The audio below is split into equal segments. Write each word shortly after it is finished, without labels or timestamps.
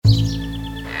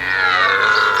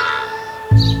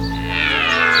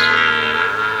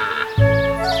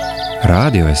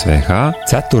Radio SVH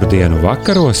ceturtdienu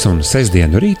vakaros un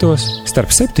sestdienu rītos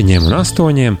starp 7 un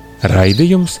 8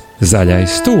 raidījums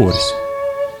Zaļais stūris.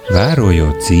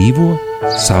 Vērojot dzīvo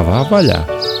savā vaļā.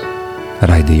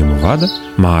 Raidījumu vada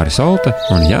Māris Olta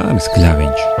un Jānis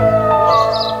Kļaviņš.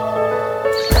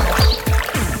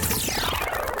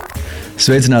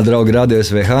 Sveicināti, draugi, Radio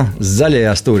SVH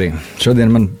Zaļajā stūrī.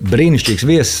 Šodien man brīnišķīgs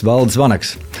viesis Valdis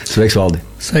Vanaks. Sveiks, Valdi!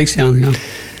 Sveiks, Jāni, jā.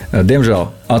 Diemžēl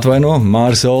atvaino,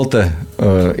 Māris Olte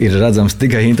ir redzams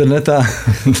tikai internetā.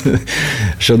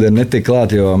 Šodien netika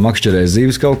klāt, jo makšķerēs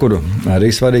zīves kaut kur,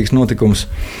 arī svarīgs notikums.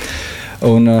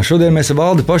 Un šodien mēs ar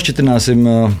Valdi pašķitināsim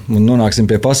un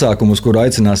nonāksim pie pasākumu, uz kuru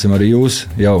aicināsim arī jūs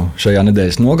jau šajā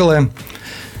nedēļas nogalē.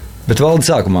 Bet, Valdi,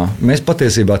 sākumā mēs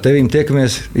patiesībā tevīm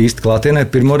tiekamies īsti klātienē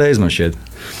pirmo reizi, man šķiet.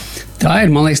 Tā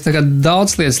ir, man liekas, tagad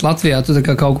daudz lietas Latvijā, tu tā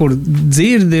kā kaut kur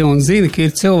dzirdi un zini, ka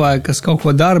ir cilvēki, kas kaut ko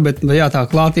dara, bet jā, tā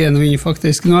klātiena, viņi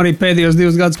faktiski, arī pēdējos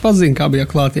 2 gadus pats zina, kā bija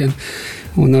klātiena.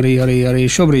 Un arī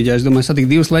šobrīd, ja es domāju,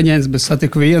 satiku 2 leģendas, bet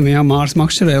satiku vienu, jā, Māris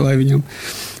makšķerē, lai viņam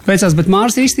veicās. Bet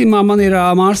Māris īstenībā man ir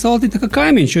Māris Olti tā kā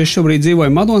kaimiņš, jo es šobrīd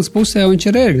dzīvoju Madonas pusē, un viņš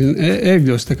ir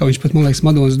ērgļos, tā kā viņš pat, man liekas,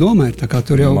 Madonas domē ir, tā kā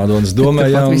tur jau Madonas domē,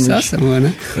 jā, visi esam, vai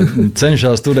ne?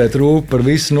 Cenšās turēt rūpu par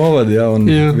visu novadu, jā,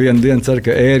 un jā. Vienu dienu cer,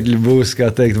 ka ērgļi būs,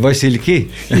 kā teikt, Vasiļki,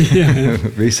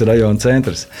 visa rajona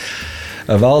centrs.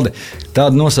 Valdi,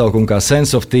 tāda nosaukuma kā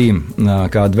Sense of Team,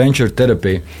 kā Adventure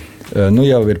Therapy,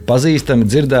 jau ir pazīstami,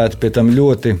 dzirdēti pie tam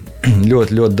ļoti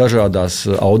dažādās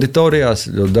auditorijās,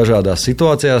 ļoti dažādās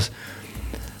situācijās.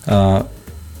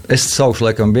 Es saukšu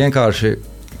laikam vienkārši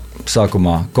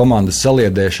sākumā komandas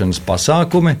saliedēšanas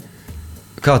pasākumi.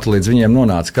 Kā tu līdz viņiem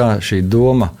nonāci? Kā šī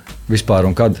doma vispār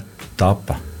un kad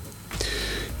tapa?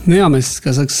 Jā, mēs,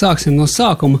 sāksim no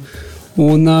sākuma.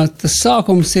 Un tas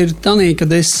sākums ir tanī,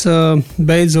 kad es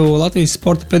beidzu Latvijas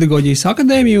Sporta pedagoģijas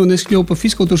akadēmiju un es kļuvu par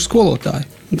fizkultūras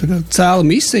skolotāju. Tā kā cēla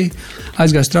misija,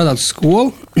 aizgāju strādāt uz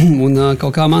skolu un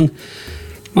kaut kā man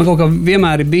kaut kā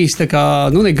vienmēr ir bijis tā kā,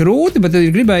 ne grūti, bet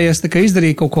ir gribējies tā kā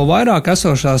izdarīt kaut ko vairāk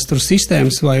esošās tur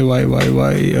sistēmas vai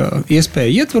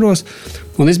iespēju ietvaros.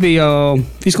 Un es biju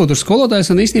fizkultūras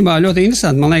skolotājs un īstenībā ļoti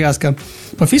interesanti. Man liekas, ka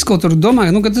par fizkultūru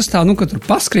domāju, ka tas tā, ka tur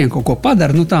paskrien kaut ko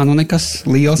padara, nekas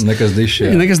liels. Nekas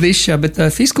dišs, jā, bet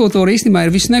fizkultūra īstenībā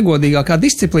ir visnegodīgākā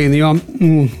disciplīna, jo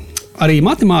arī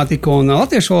matemātika un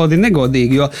latviešu valoda ir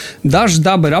negodīga, jo dažs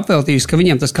daba ir apveltījusi, ka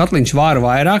viņiem tas katliņš vāra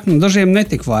vairāk, dažiem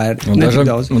netik vairāk.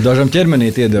 Dažam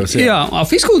ķermenīt iedevs. Jā,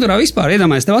 fizkultūrā vispār,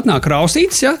 iedomājies, tev atnāk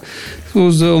rausītis, ja,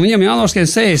 viņam jānoskrien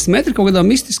 60 metri kaut kādā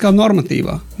mistiskā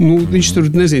normatīvā. Viņš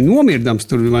tur, nomirdams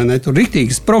tur, vai ne, tur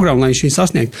riktīgas programma, lai viņš viņu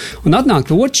sasniegt. Un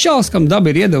atnāk otrs čals, kam daba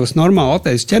ir iedevusi normāli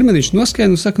atējas ķermeni, viņš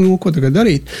noskrien un saka, ko tagad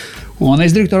darīt. Un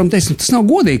es direktoram teicu, tas nav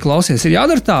godīgi, klausies, ir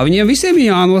jādara tā, viņiem visiem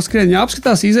jānoskrien,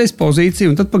 jāapskatās izejas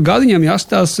pozīciju, un tad pa gadu viņam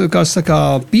jāskatās, kā saka,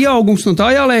 pieaugums, un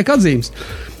tā jāliek atzīmes.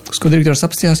 Uz ko direktors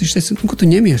apstājās, viņš teica, ko tu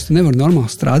ņemies, tu nevari normāli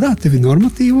strādāt, tev ir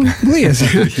normatīva un liezi.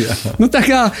 Tā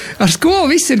kā ar skolu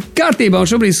viss ir kārtībā, un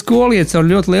šobrīd skolu iet ar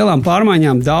ļoti lielām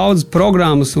pārmaiņām, daudz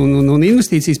programmas un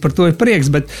investīcijas, par to ir prieks,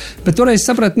 bet toreiz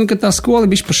sapratu, ka tā skola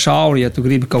ir bišķi par šauri, ja tu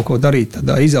gribi kaut ko darīt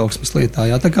tādā izaugsmas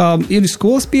lietā. Jā. Tā kā ir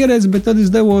skolas pieredze, bet tad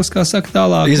es devos, kā saka,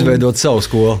 tālāk. Izveidot savu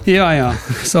skolu. Jā,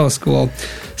 savu skolu.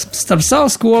 Starp savu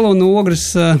skolu un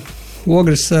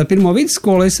Ogres pirmo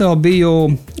vidusskolu es vēl biju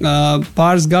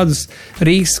pāris gadus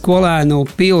Rīgas skolēnu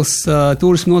pils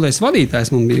turismu nodaļas vadītājs.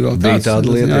 Man bija vēl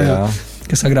tāda lieta, jā.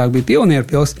 Kas agrāk bija Pionieru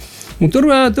pils. Un tur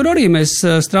arī mēs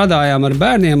strādājām ar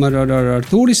bērniem, ar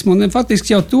turismu, un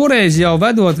faktiski jau toreiz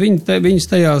vedot viņus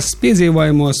tajās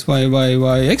piedzīvojumos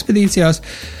vai ekspedīcijās.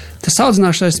 Tas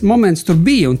audzināšanās moments tur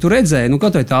bija, un tu redzēji,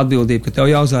 katrai tā atbildība, ka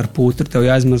tev jāuzvēr putra, tev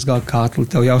jāizmazgā katli,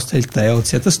 tev jāuzceļ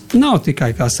telts. Ja tas nav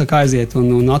tikai, kā saka, aiziet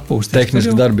un atpūsties.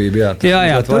 Tehniska darbība, jā.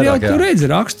 Jā, tur jau tu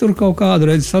redzi raksturu kaut kādu,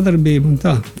 redzi sadarbību un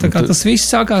tā. Tā kā tas viss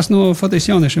sākās no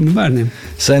faktiski jauniešiem un bērniem.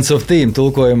 Sense of Team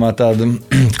tulkojumā tāda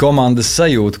komandas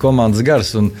sajūta, komandas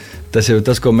gars, un tas ir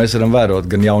tas, ko mēs varam vērot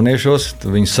gan jauniešos,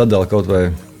 viņus sadala kaut vai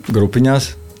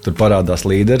grupiņās, tur parādās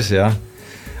līderis, jā.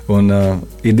 Un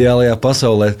ideālajā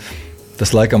pasaulē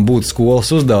tas laikam būtu skolas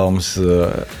uzdevums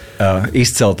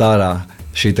izcelt ārā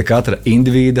šī katra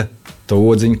individa, to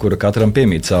odziņu, kura katram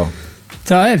piemīt savu.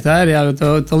 Tā ir, jā,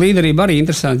 tā līderība arī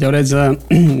interesanti, jau redz,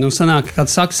 sanāk,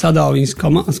 kad saka sadala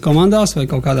viņas komandās vai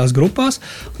kaut kādās grupās,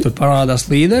 un tur parādās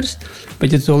līderis,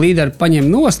 bet ja to līderi paņem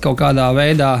nost kaut kādā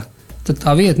veidā, tad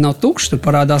tā vieta nav tukša, tur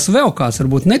parādās vēl kāds,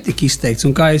 varbūt netik izteikts.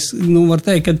 Un kā es varu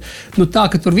teikt, ka tā,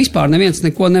 ka tur vispār neviens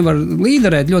neko nevar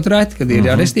līderēt, ļoti reti, kad ir.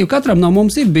 Restīvi, katram no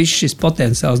mums ir bijis šis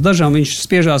potenciāls. Dažām viņš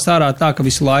spiežās ārā tā, ka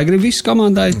visu laiku grib visu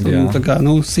komandai, tā kā,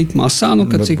 sit masā,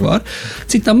 kad cik var.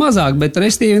 Citam mazāk, bet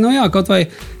restīvi, kaut vai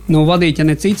vadīt, ja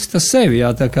ne citus, tas sevi,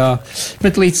 tā kā.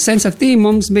 Bet līdz Sensaktīm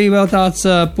mums bija vēl tāds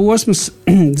posms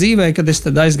dzīvē, kad es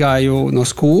tad aizgāju no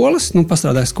skolas,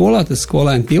 pastrādāju skolā, tas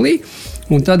skolēni pilī.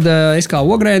 Un tad es kā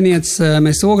ogrēniec,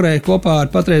 mēs Ogrē kopā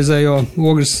ar patreizējo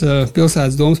Ogres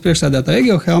pilsētas domas priekšsēdētāju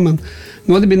Egilu Helmanu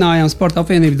nodibinājām sporta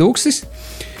apvienību Duksis.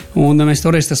 Un mēs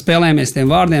toreiz spēlējāmies tiem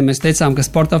vārdiem. Mēs teicām, ka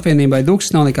sporta apvienībai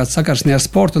Duksis nav nekāds sakars ne ar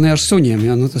sportu, ne ar suņiem.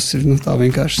 Ja? Tas ir tā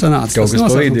vienkārši sanāca. Kaut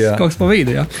kas pa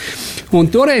vidu, ja. Un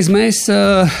toreiz mēs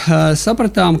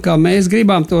sapratām, ka mēs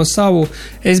gribam to savu.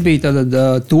 Es biju tad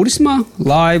turismā,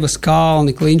 laivas,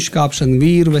 kalni, kliņšu kāpšana,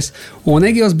 virves. Un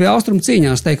Egils bija austrumu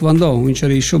cīņās, teikvando. Viņš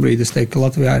arī šobrīd, es teiktu, ka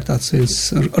Latvijā ir tāds viens,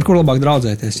 ar kur labāk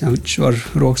draudzēties. Ja? Viņš var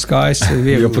rokas kājas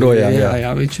viegli. Joprojām,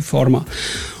 jā, viņš ir formā.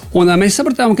 Un mēs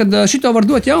sapratām, ka šito var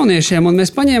dot jauniešiem, un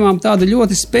mēs paņēmām tādu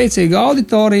ļoti spēcīgu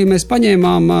auditoriju. Mēs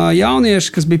paņēmām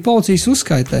jauniešu, kas bija policijas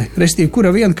uzskaitē, restīvi,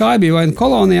 kura viena kāja bija vai nu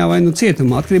kolonijā, vai nu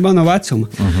cietumā, atkarībā no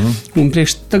vecuma. Un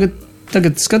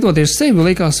tagad skatoties sevi,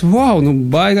 likās, wow,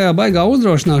 baigā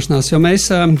uzdrošināšanās, jo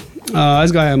mēs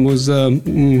aizgājām uz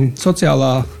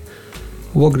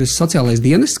Ogres sociālais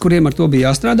dienests, kuriem ar to bija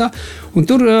jāstrādā. Un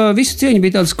tur visu cieņu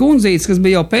bija tādas kundzītes, kas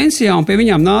bija jau pensijā, un pie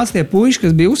viņām nāca tie puiši,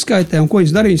 kas bija uzskaitē, un ko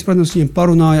viņas darīja. Viņas, protams, viņiem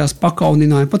parunājās,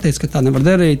 pakaunināja, pateica, ka tā nevar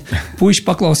darīt. Puiši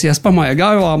paklausījās, pamāja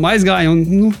galvām, aizgāja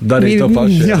un darīja to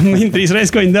pašu. Jā, min 3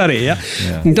 reizes, ko viņi darīja.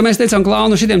 Ja? Un tad mēs teicām, ka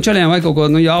šitiem čaļiem vajag kaut ko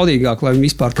jaudīgāk, lai viņi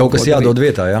vispār kaut kas jādod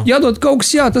vietā, jā? Jādod kaut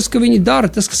kas, jā, tas, ka viņi dara,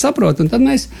 tas, ka saprot. Un tad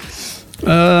mēs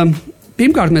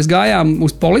pirmkārt, mēs gājām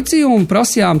uz policiju un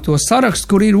prasījām to sarakstu,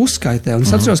 kur ir uzskaitē. Un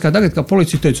es atceros, kā tagad, kā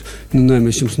policija teica, nē,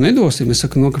 mēs jums nedosim. Es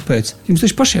saku, kāpēc? Jums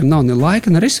taču pašiem nav ne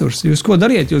laika, ne resursi. Jūs ko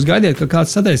dariet? Jūs gaidiet, ka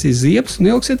kāds sataisīs ziepes un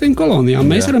ieliksiet viņu kolonijā.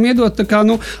 Mēs varam iedot tā kā,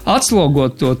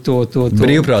 atslogot to.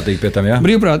 Brīvprātīgi pie tam, jā?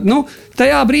 Brīvprātīgi.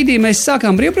 Tajā brīdī mēs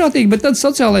sākām brīvprātīgi, bet tad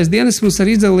sociālais dienests mums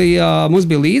arī izdalīja, mums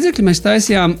bija līdzekļi, mēs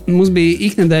taisījām, mums bija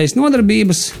iknedēļas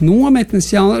nodarbības, nometnes,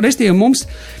 jā, restīvi mums.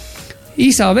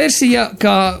 Īsā versija,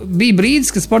 ka bija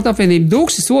brīdis, kad sporta apvienība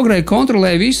Duksis Ogrē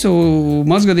kontrolēja visu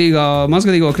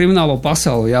mazgadīgo kriminālo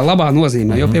pasauli, jā, labā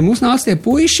nozīmē, jo pie mums nāca tie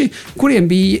puiši, kuriem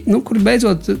bija, kuri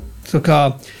beidzot, tā kā,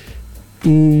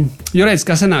 jo redz,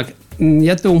 kā sanāk,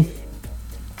 ja tu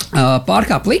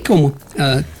pārkāp likumu,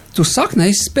 tu saki,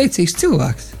 ne esi spēcīgs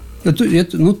cilvēks. Tu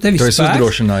esi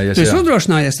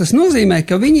uzdrošinājies. Tas nozīmē,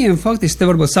 ka viņiem faktiski, te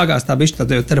varbūt sākās tā bišķi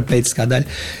tāda terapeitiskā daļa,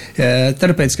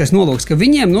 terapeitiskais nolūks, ka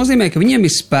viņiem nozīmē, ka viņiem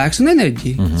ir spēks un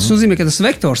enerģija. Tas nozīmē, ka tas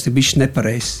vektors ir bišķi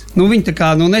nepareizs. Viņi tā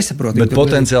kā nesaprot. Bet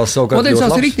potenciāls savukārt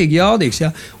ir riktīgi jaudīgs, jā.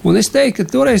 Un es teiktu,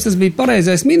 ka toreiz tas bija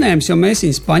pareizais minējums, jo mēs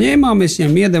viņus paņēmām, mēs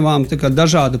viņiem iedevām tā kā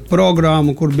dažādu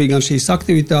programmu, kur bija gan šīs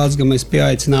aktivitātes, gan mēs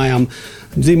pieaicinājām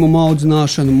dzimumu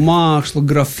audzināšanu, mākslu,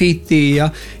 grafiti, ja?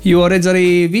 Jo redz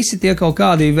arī visi tie kaut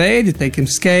kādi veidi, teiksim,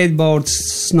 skateboards,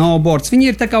 snowboards, viņi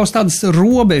ir tā kā uz tādas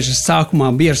robežas sākumā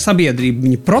bija ar sabiedrību,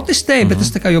 viņi protestēja, bet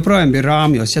tas tā kā joprojām bija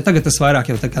rāmjos, ja tagad tas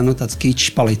vairāk jau tā kā, tāds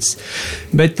kičs palicis.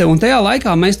 Bet, un tajā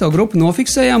laikā mēs to grupu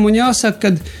nofiksējām, un jāsaka,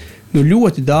 ka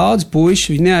ļoti daudz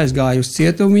puiši, viņi neaizgāja uz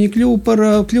cietumu, viņi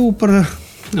kļuva par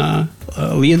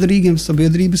liederīgiem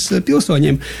sabiedrības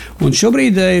pilsoņiem. Un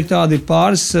šobrīd ir tādi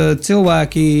pāris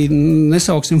cilvēki,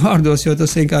 nesauksim vārdos, jo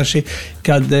tas vienkārši,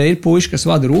 kad ir puiši, kas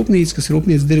vada rūpnīcas, kas ir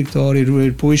rūpnīcas direktori,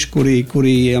 ir puiši,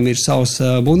 kuriem ir savs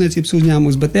būvniecības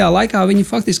uzņēmums, bet tajā laikā viņi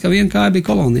faktiski viena kāja bija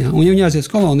kolonijā. Un ja viņi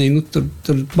aizies koloniju,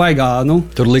 tur baigā,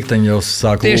 Tur likteņi jau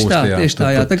sāk lūst. Tieši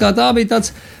tā, jā. Tā bija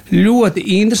tāds ļoti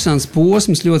interesants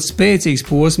posms, ļoti spēcīgs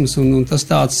posms, un tas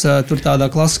tur tādā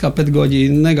klasiskā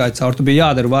pedagoģija negāja caur. Tu bija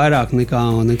jādara vairāk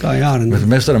nekā jārunā.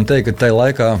 Mēs varam teikt, ka tajā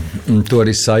laikā tu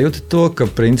arī sajūti to, ka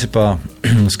principā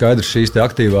skaidrs šīs te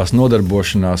aktīvās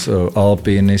nodarbošanās,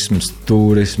 alpīnisms,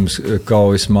 turisms,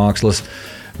 kaujas mākslas,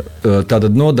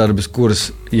 tātad nodarbes, kuras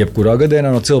jebkurā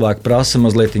gadienā no cilvēka prasa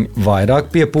mazliet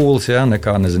vairāk piepūles,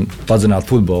 nekā,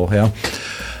 padzināt futbolu,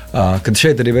 kad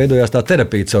šeit arī veidojās tā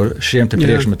terapija caur šiem te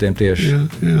priekšmetiem tieši.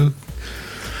 Jā.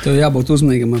 Tev jābūt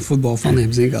uzmanīgam ar futbola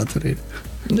faniem, kā tur ir.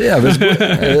 Jā,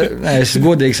 es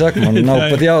godīgi saku, man nav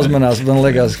pat jāuzmanās, man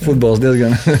liekas, ka futbols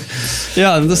diezgan...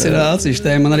 Jā, tas ir atsevišķi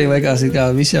tēma, man arī liekas,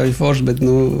 ka visi jau ir forši, bet,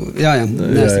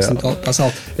 neestiksim to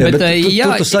pasauli. Bet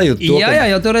tu sajūti to, Jā,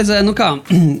 jau tu redzēji,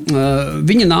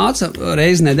 viņa nāca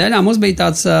reizi nedēļā, mums bija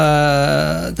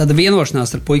tāda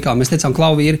vienošanās ar puikām, mēs teicām,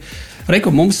 Klau vīri, reku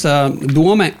mums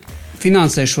dome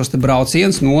finansē šos te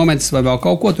braucienus, nometas vai vēl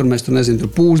kaut ko, tur mēs tur nezinu,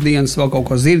 tur pūždienas, vēl kaut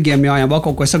ko zirgiem jājām, vēl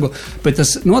kaut ko es saku, bet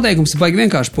tas noteikums ir baigi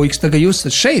vienkārši, puikas, tā kā jūs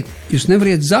esat šeit, jūs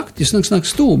nevariet zakt, jūs nāk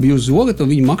stūbi, jūs zogat,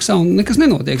 un viņi maksā, un nekas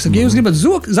nenotiek. Saka, ja jūs gribat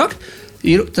zakt,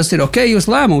 tas ir ok, jūs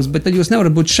lēmums, bet tad jūs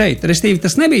nevarat būt šeit. Restīvi,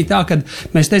 tas nebija tā, ka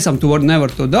mēs teicām, tu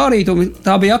nevar to darīt, un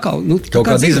tā bija atkal, kaut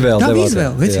kāda izvēle.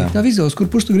 Tā izvēle, kur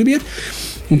puš tu gribi iet.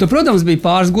 Un tad, protams,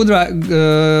 bija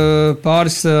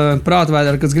pāris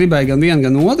prātvēderi, kas gribēja gan vienu,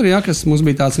 gan otru, ja, kas mums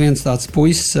bija viens tāds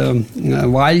puisis,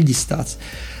 vaļģis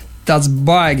tāds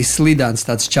baigi slidens,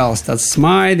 tāds čalis, tāds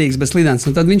smaidīgs, bet slidens.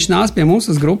 Un tad viņš nāca pie mums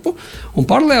uz grupu, un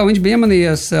paralēli viņš bija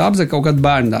iemanījies apzakt kaut kādu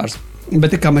bērndārzu.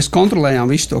 Bet kā mēs kontrolējām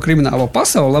visu to kriminālo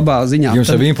pasauli labā ziņā. Jums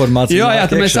jau informācija. Jā,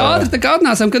 tad mēs ātri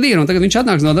atnācām, kad ir. Un tagad viņš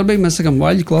atnāks no darbības, mēs sakām,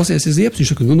 vaļģi, klausies, ir ziepes.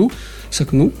 Viņš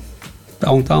saka,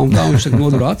 tā un tā. Viņš saka,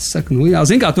 nodur acis. Saka, jā,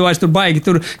 zin kā, tu vairs tur baigi,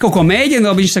 tur kaut ko mēģina,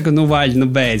 vēl viņš saka, vaļģi,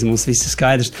 beidz, mums viss ir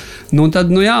skaidrs. Un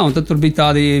tad tur bija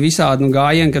tādi visādi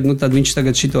gājieni, kad, tad viņš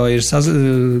tagad šito ir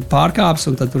pārkāps,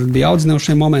 un tad tur bija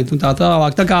audzinošie momenti un tā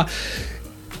tālāk. Tā kā,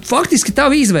 faktiski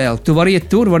tava izvēle, tu vari iet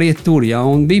tur, jā,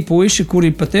 un bija puiši, kuri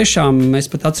patiešām, mēs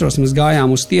pat atceros, mēs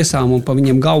gājām uz tiesām un pa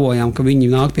viņiem galvojām, ka viņi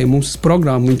nāk pie mums uz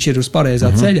programmu, viņš ir uz pareizā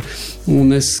ceļa,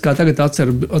 un es kā tagad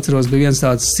atceros, bija viens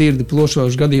tāds sirdi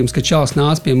plošošs gadījums, ka čalis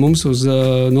nāca pie mums uz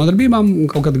nodarbībām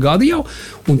kaut kādu gadu jau,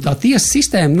 un tā tiesas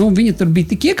sistēma, viņa tur bija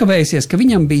tik iekavējusies, ka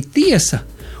viņam bija tiesa.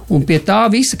 Un pie tā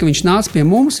visa, ka viņš nāca pie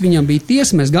mums, viņam bija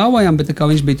tiesa, mēs gāvojām, bet kā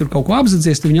viņš bija tur kaut ko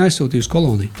apzadzies, tad viņu aizsūtīja uz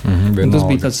koloniju. Tas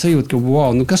bija tāds sajūta, ka,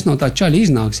 wow, kas no tā čaļa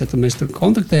iznāks, ja mēs tur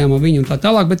kontaktējām ar viņu un tā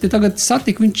tālāk, bet ja tagad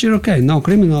satika, viņš ir ok, nav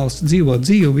krimināls, dzīvo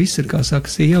dzīvu, viss ir, kā saka,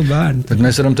 sieva, bērni. Bet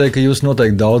mēs varam teikt, ka jūs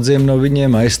noteikti daudziem no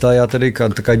viņiem aizstājāt arī kā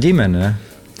ģimene, ne?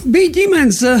 Bija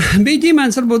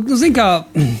ģimenes, varbūt, zin kā...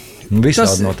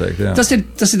 Visādi noteikti, jā. Tas ir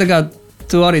tā kā...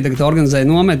 Tu arī tagad organizēji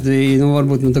nometi,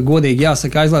 varbūt tā godīgi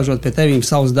jāsaka, aizlaižot pie tevīm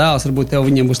savus dēlus, varbūt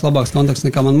viņam būs labāks kontakts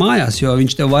nekā man mājās, jo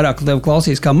viņš tev vairāk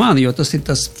klausīs kā mani, jo tas ir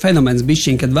tas fenomens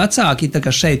bišķiņ, kad vecāki tā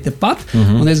kā šeit tepat,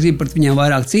 un es gribu pret viņiem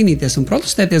vairāk cīnīties un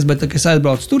protestēties, bet tā kā es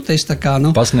aizbraucu tur, es tā kā,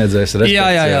 pasniedzējs respekts.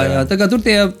 Jā. Tā kā tur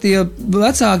tie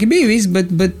vecāki bija visi,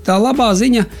 bet tā labā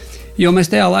ziņa, jo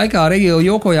mēs tajā laikā Regīli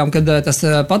jokojām, kad tas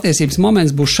patiesības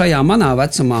moments būs šajā manā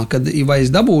vecumā, kad vai es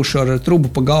dabūšu ar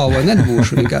trubu pa galvu vai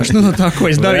nedabūšu vienkārši. Tā,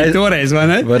 ko es darīju toreiz, vai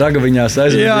ne? Vai ragaviņās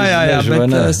aizvedīs. Jā,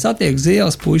 bet satiek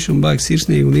zielas puiši un baigi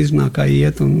sirsnīgi un izrunā kā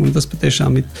iet, un tas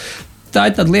patiešām ir. Tā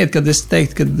ir tāda lieta, kad es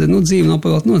teiktu, ka dzīve nav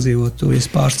pavēlta nodzīvot. Tu esi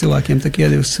pāris cilvēkiem tak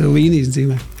iedevis līnijas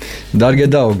dzīvē. Dargie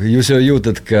draugi, jūs jau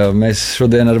jūtat, ka mēs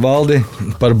šodien ar Valdi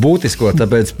par būtisko,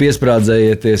 tāpēc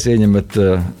piesprādzējieties, ieņemat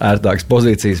ērtākas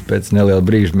pozīcijas, pēc neliela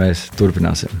brīža mēs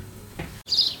turpināsim.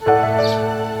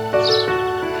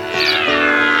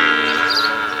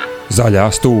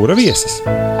 Zaļā stūra viesis.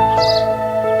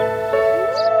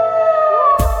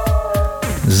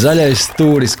 Zaļais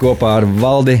stūris kopā ar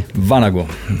Valdi Vanagu.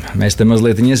 Mēs te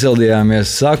mazliet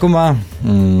iesildījāmies sākumā.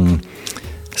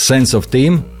 Sense of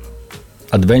Team,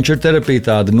 Adventure terapija,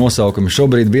 tāda nosaukuma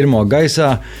šobrīd virmo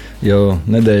gaisā, jo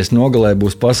nedēļas nogalē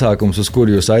būs pasākums, uz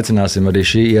kuru jūs aicināsim arī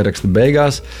šī ieraksta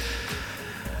beigās.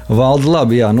 Valdi,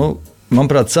 labi, jā,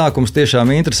 manuprāt, sākums tiešām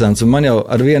interesants, un man jau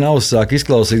ar vienu ausu sāk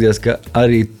izklausīties, ka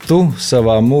arī tu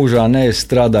savā mūžā neesi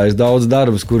strādājis daudz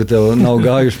darbus, kuri tev nav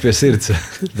gājuši pie sirds.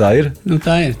 Tā ir?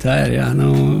 Tā ir, jā.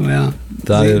 Jā.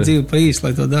 Tā ir dzīve pa īsti,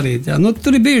 lai to darītu. Jā.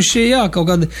 Tur ir bijuši, jā,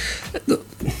 kaut kādi,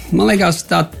 man liekas,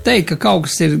 tā teikt, ka kaut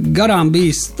kas ir garām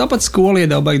bijis. Tāpat skola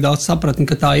iedeva baigi daudz sapratni,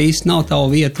 ka tā īsti nav tava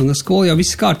vieta, un skola jau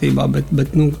viss kārtībā, bet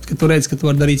ka tu redz, ka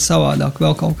tu vari darīt savādāk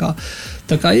vēl kaut kā.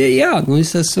 Tā kā, jā,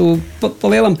 es esmu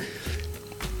pa lielam.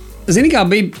 Zini, kā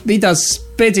bija tāds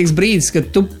spēcīgs brīdis, kad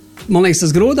tu, man liekas,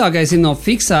 tas grūtākais ir no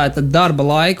fiksēta darba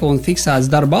laika un fiksēts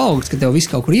darba algas, ka tev viss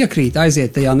kaut kur iekrīt,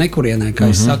 aiziet tajā nekurienē, kā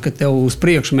es saku, ka tev uz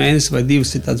priekšu mēnesi vai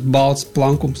divas ir tāds balts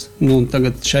plankums.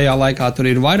 Tagad šajā laikā tur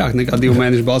ir vairāk nekā 2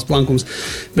 mēnešu balts plankums,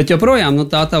 bet joprojām,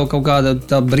 tā tev kaut kāda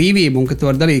tā brīvība un ka tu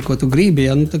vari darīt, ko tu gribi,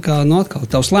 ja, tā kā, atkal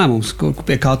tavs lēmums,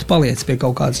 pie kā tu paliec, pie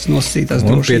kaut kādas nosacītās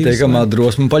drošības. Un pietiekamā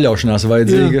drosma un paļaušanās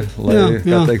vajadzīga,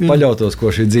 lai paļautos,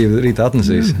 ko šī dzīve rīt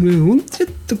atnesīs. Un, ja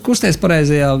tu kusties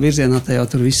pareizajā virzienā, tā jau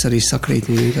tur viss arī sakrīt.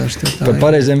 Par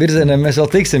pareiziem virzieniem mēs vēl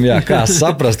tiksim, kā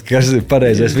saprast, kas ir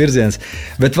pareizais virziens.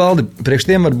 Bet, Valdi, priekš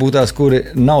tiem varbūt tās, kuri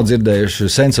nav dzirdējuši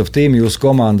Sense of Team, jūsu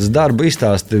komandas darbu,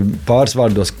 izstāsti pāris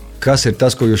vārdos, kas ir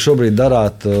tas, ko jūs šobrīd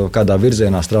darāt, kādā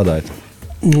virzienā strādājat?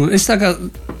 Es tā kā,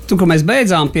 kad mēs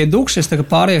beidzām pie Dukša, es tā kā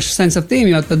pāriešu Sense of Team,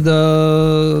 jo tad,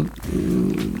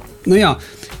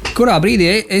 kurā brīdī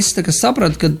es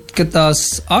sapratu, ka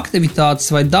tās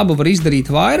aktivitātes vai daba var izdarīt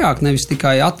vairāk, nevis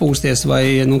tikai atpūsties vai,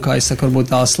 kā es saku,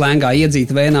 varbūt tā slēngā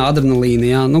iedzīt vēnā adrenalīnu,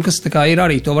 jā, kas tā kā ir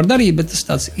arī to var darīt, bet tas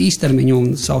tāds īstermiņu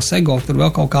un savs ego tur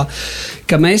vēl kaut kā,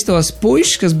 ka mēs tos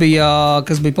puišus, kas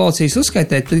bija policijas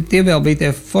uzskaitē, tie vēl bija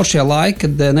tie foršie laiki,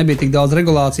 kad nebija tik daudz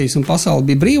regulācijas un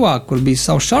pasauli bija brīvāk, kur bija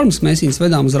savs šarms, mēs viņus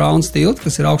vedām uz Raunas tiltu,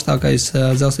 kas ir augstākais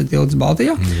dzelzceļa tilts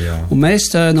Baltijā. Jā. Un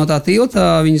mēs no tā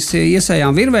tilta viņus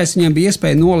iesējām virvēs, viņiem bija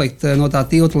iespēja nolikt no tā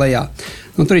tilta lejā.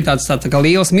 Tur ir tāds kā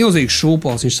liels, milzīgs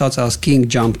šūpols, viņš saucās King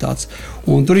Jump tāds.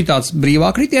 Un tur ir tāds brīvā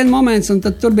kritiena moments, un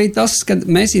tad tur bija tas, kad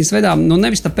mēs viņus vedām,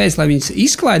 nevis tāpēc, lai viņus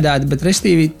izklaidētu, bet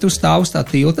restīvi tu stāv uz tā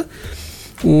tilta.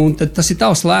 Un tad tas ir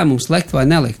tavs lēmums, likt vai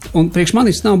nelikt. Un priekš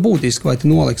manis nav būtiski, vai tu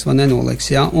noliks vai nenoliks.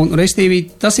 Ja? Un, restīvi,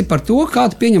 tas ir par to, kā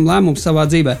tu pieņem lēmumu savā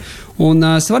dzīvē. Un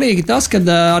svarīgi tas, ka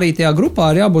arī tajā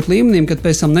grupā ir jābūt līmenim, kad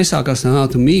pēc tam nesākās,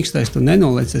 tu mīkstais, tu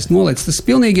nenoliec, es noliec. Tas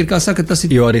pilnīgi ir, kā saka, tas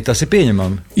ir... Jo arī tas ir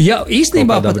pieņemami. Jā,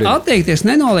 īstenībā pat atteikties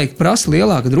nenoliekt prasa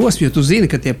lielāka drosme, jo tu zini,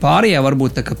 ka tie pārējie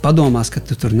varbūt tā, ka padomās, ka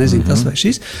tu tur nezini tas vai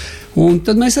šis. Un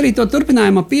tad mēs arī to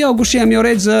turpinājām ar pieaugušiem, jo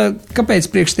redz, kāpēc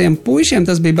priekš tiem puišiem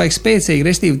tas bija baigi spēcīgi.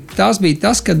 Restīvi, tas bija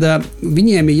tas, kad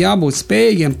viņiem ir jābūt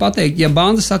spējīgiem pateikt, ja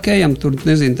banda saka, ejam tur,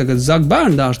 nezinu, tagad zag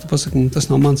bērndāšu, tu pasaki,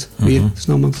 tas nav mans, tas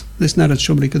nav mans. Es neredzu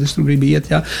šobrīd, kad es tur gribu iet,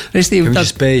 jā. Restīvi, viņš ir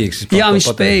spējīgs. Jā, viņš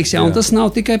ir spējīgs, jā, un tas nav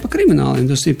tikai pa krimināliem,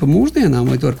 tas ir pa mūsdienām,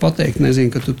 vai tu vari pateikt,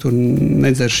 nezinu, ka tu tur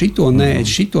nedzer šito, neēd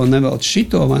šito, nevelc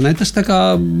šito, vai ne, tas tā kā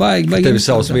baigi. Tev ir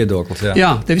savs viedoklis, jā.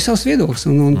 Jā, tev ir savs viedoklis,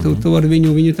 un tu vari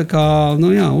viņu tā kā,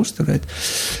 uzturēt.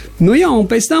 Un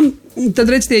pēc tam, tad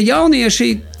redz tie jaunieši,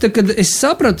 kad es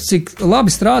sapratu, cik labi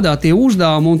strādā tie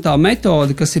uzdevumi un tā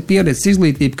metode, kas ir pieredzes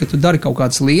izglītība, ka tu dari kaut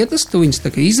kādas lietas, tu viņas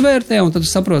tā kā izvērtē, un tad tu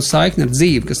saproti saikni ar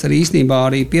dzīvi, kas arī īstenībā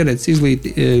arī pieredzes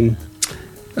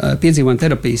piedzīvojuma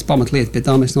terapijas pamatlieta, pie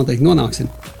tā mēs noteikti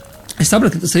nonāksim. Es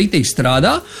sapratu, ka tas rītīgi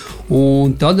strādā,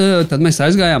 un tad mēs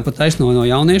aizgājām pat taisno no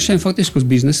jauniešiem faktiski uz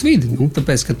biznesa vidi,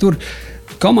 tāpēc, ka tur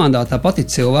komandā tāpat ir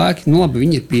cilvēki, labi,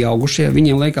 viņi ir pieaugušie,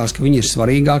 viņiem liekas, ka viņi ir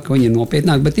svarīgāki, ka viņi ir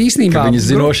nopietnāki, bet īstenībā... Ka viņi ir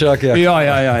zinošāki, jā.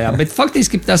 Jā, bet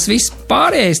faktiski tas viss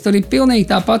pārējais, tur ir pilnīgi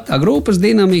tāpat tā grupas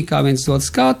dinamika, kā viens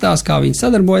otrs skatās, kā viņi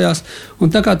sadarbojās,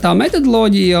 un tā kā tā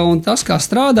metodoloģija un tas, kā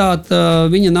strādāt,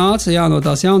 viņa nāca, no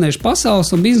tās jauniešu pasaules,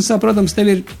 un biznesā, protams,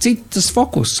 tev ir citas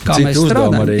fokus, kā mēs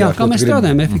strādājam, arī, kā mēs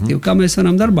strādājam efektīvi, kā mēs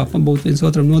varam darbā būt viens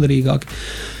otram noderīgāki.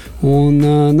 Un,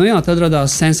 tad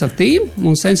radās Sense of Team.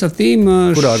 Sense of Team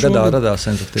kurā gadā radās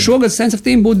Sense of Team? Šogad Sense of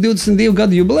Team būtu 22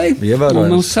 gadu jubileja.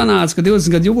 Un mums sanāca, ka 20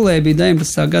 gadu jubileja bija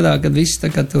 19. gadā, kad visi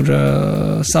tur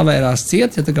savērās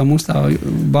ciet, ja tā kā mums tā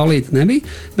balīta nebija.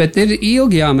 Bet ir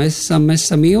ilgi, jā, mēs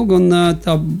esam ilgi, un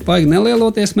tā baigi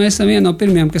nelieloties. Mēs esam vieni no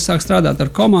pirmiem, kas sāk strādāt ar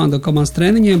komandas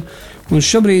treniņiem. Un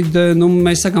šobrīd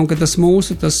mēs sakām, ka tas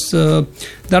mūsu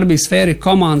darbības sfēra ir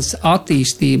komandas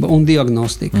attīstība un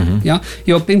diagnostika. Ja?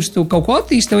 Jo pirms tu kaut ko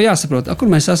attīsti, tev jāsaprot,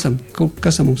 kur mēs esam,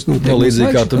 kas ar mums notiek.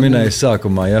 Līdzīgi kā tu minēji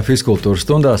sākumā, fiskultūras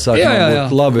stundā sākumā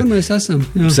būtu labi. Kur mēs esam?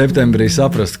 Septembrī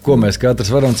saprast, ko mēs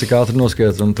katrs varam, cik ātri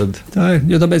noskaidrot. Tad... Tā ir,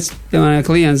 jo tāpēc, piemēram,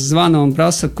 klients zvana un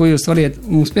prasa, ko jūs variet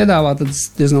mums piedāvāt, tad es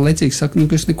diezgan lecīgi saku,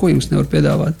 ka es neko jums nevaru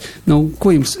piedāvāt.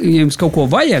 Ko jums kaut ko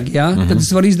vajag, tad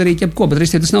es varu izdarīt jebko, bet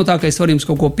tas nav tā, ka es varu jums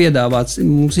kaut ko piedāvāt.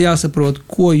 Mums jāsaprot,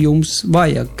 ko jums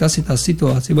vajag, kas ir tā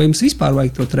situācija, vai jums vispār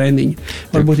vajag to treniņu.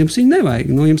 Varbūt jums viņu nevajag,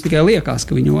 jums tikai liekas,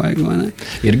 ka viņu vajag, vai ne?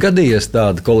 Ir gadījies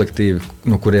tādi kolektīvi,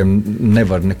 no kuriem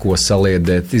nevar neko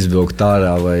saliedēt, izvilkt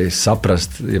ārā vai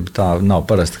saprast, ja tā nav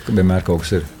parasti, ka vienmēr kaut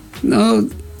kas ir?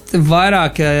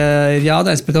 Vairāk ir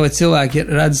jautājums par to, vai cilvēki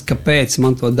redz, kāpēc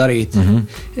man to darīt.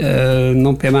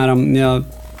 Piemēram,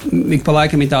 ik pa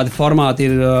laikam ir tādi formāti,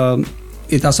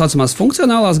 ir tā saucamās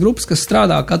funkcionālās grupas, kas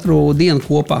strādā katru dienu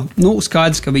kopā.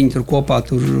 Skaidrs, ka viņi tur kopā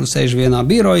tur sēž vienā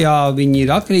birojā, viņi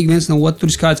ir atkarīgi viens no otru,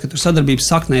 tur ir skaidrs, ka tur sadarbības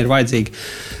sakne ir vajadzīga.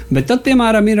 Bet tad,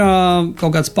 piemēram, ir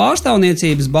kaut kādas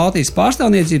pārstāvniecības, Baltijas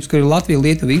pārstāvniecības, kur ir Latvija,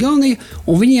 Lietuva, Igaunija,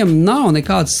 un viņiem nav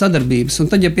nekādas sadarbības. Un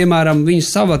tad, ja, piemēram, viņi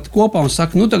savat kopā un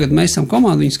saka, tagad mēs esam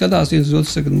komanda, viņi skatās viens uz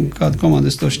otru, saka, kāda komanda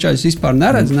es to šķaļus vispār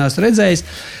neredzu, neesmu redzējis.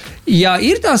 Ja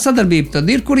ir tā sadarbība, tad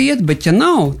ir, kur iet, bet ja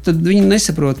nav, tad viņi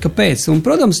nesaprot, kāpēc. Un,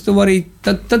 protams, tu vari,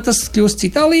 tad tas kļūst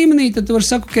citā līmenī, tad tu vari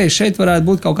saka, ka šeit varētu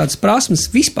būt kaut kādas prasmes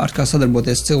vispār, kā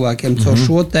sadarboties cilvēkiem caur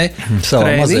šo te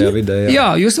treniņu. Vidē, jā,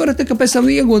 jūs varat pēc tam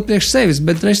iegūt priekš sevis,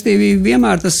 bet restīvi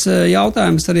vienmēr tas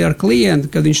jautājums arī ar klientu,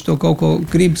 kad viņš to kaut ko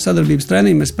grib sadarbības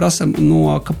treniņu, mēs prasam,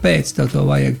 kāpēc tev to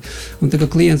vajag. Un tā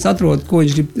kā klients atrod, ko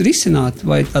viņš grib risināt,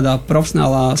 vai tādā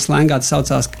profesionālā slēngā tas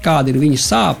saucās, kāda ir viņa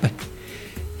sāpe.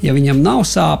 Ja viņam nav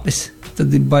sāpes, tad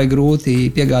ir baigi grūti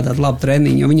piegādāt labu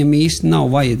treniņu, jo viņam īsti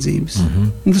nav vajadzības.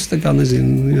 Tas tā kā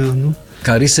nezinu, jā.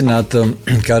 Kā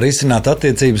risināt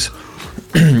attiecības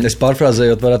es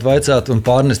pārfrāzējot varētu vaicāt un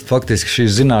pārnest faktiski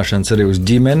šīs zināšanas arī uz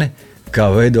ģimeni, kā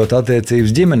veidot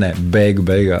attiecības ģimenē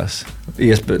beigās.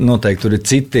 Noteikti tur ir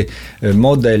citi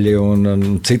modeļi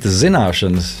un citas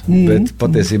zināšanas, bet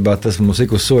patiesībā tas mums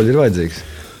ik uz soļi ir vajadzīgs.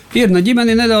 Ir,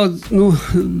 ģimene nedaudz,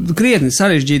 krietni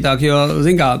sarežģītāk, jo,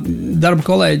 kā, darba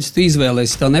kolēģis tu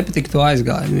izvēlēsi, tev nepatīk, tu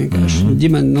aizgāji vienkārši.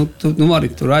 Ģimene, tu vari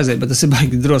tur aiziet, bet tas ir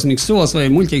baigi drosmīgs solis vai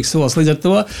muļķīgs solis. Līdz ar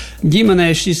to ģimenē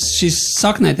šis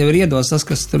saknē tev ir iedos tas,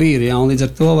 kas tur ir, un līdz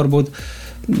ar to varbūt,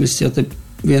 es jau te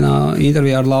vienā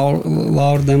intervijā ar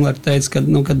Lauru Demleru teica,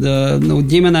 kad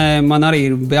ģimenē man arī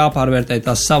ir jāpārvērtē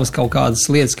tās savas kaut kādas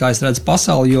lietas, kā es redzu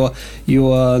pasauli,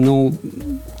 jo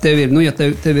tev ir, ja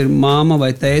tev ir māma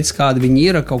vai tētis, kādi viņi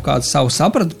ir, kaut kādu savu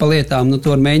sapratu pa lietām, tu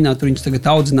vari mēģināt viņus tagad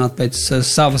audzināt pēc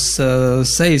savas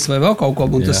sejas vai vēl kaut ko,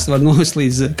 un tas var novest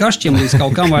līdz kašķiem, līdz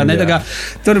kaut kam, vai ne?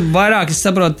 Tur vairāk es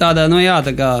saprotu tādā,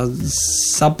 tā kā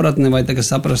sapratni vai tā kā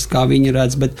saprast, kā viņi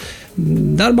redz, bet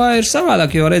darbā ir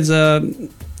savādāk, jo redz,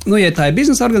 ja tā ir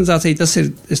biznesa organizācija, tas ir,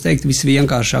 es teiktu,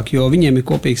 visvienkāršāk, jo viņiem ir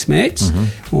kopīgs mērķis,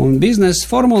 un biznesa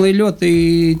formula ir ļoti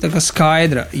tā kā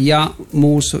skaidra. Ja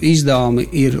mūsu izdevumi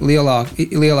ir lielāki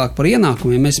par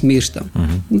ienākumiem, mēs mirstam.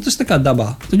 Tas tā kā dabā.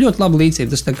 Tu ļoti labi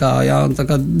līdzība, tas tā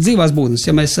kā dzīvās būtnes.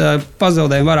 Ja mēs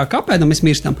pazaudējam vairāk apēdam, mēs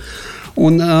mirstam.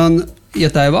 Ja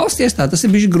tā ir valsts iestāde, tas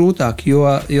ir bijis grūtāk,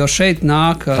 jo šeit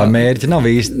nāk... Tā mērķi nav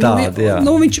īsti tāda, jā.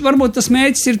 Varbūt tas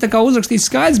mērķis ir tā kā uzrakstīts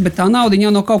skaidrs, bet tā nauda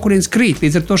jau no kaut kurienes krīt.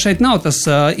 Līdz ar to šeit nav tas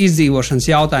izdzīvošanas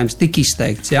jautājums tik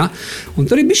izteikts, jā.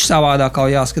 Un tur ir bijis savādāk jau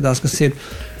jāskatās, kas ir...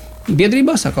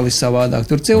 Biedrībā sakal ir savādāk.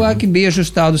 Tur cilvēki bieži uz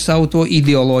tādu savu to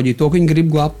ideoloģiju, to, ka viņi grib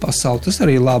glābt pasauli. Tas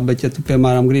arī ir labi, bet ja tu,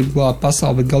 piemēram, gribi glābt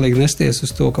pasauli, bet galīgi nesties uz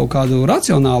to kaut kādu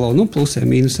racionālo, plusiem,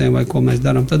 mīnusiem vai ko mēs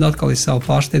darām, tad atkal ir savu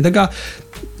pārsteidzību. Tā kā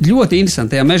ļoti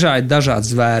interesanti, ja mežā ir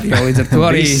dažādi zvēri, jo līdz ar to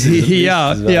arī,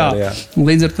 jā.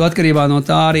 Līdz ar to atkarībā no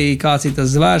tā arī kāds ir tas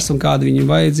zvērs un kāda viņa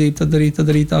vajadzība, tad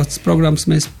arī tās programmas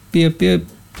mēs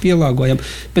pielāgojam.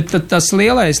 Bet tas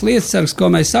lielais lietasargs,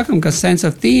 ko mēs sakam, ka Sense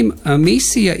of Team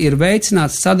misija ir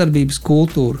veicināt sadarbības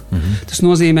kultūru. Tas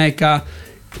nozīmē, ka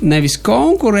nevis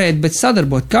konkurēt, bet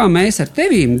sadarbot, kā mēs ar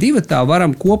tevīm divatā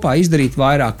varam kopā izdarīt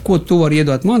vairāk, ko tu vari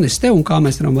iedot man, es tev, un kā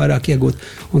mēs varam vairāk iegūt.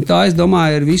 Un tā, es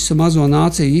domāju, ir visu mazo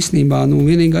nāciju īstenībā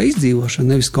vienīgā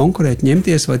izdzīvošana, nevis konkurēt,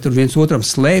 ņemties vai tur viens otram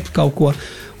slēpt kaut ko.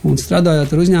 Un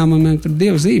strādājot ar uzņēmumiem, tur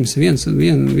dieva zīmes.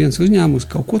 Viens uzņēmums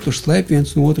kaut ko tur slēp,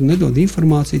 viens no otru nedod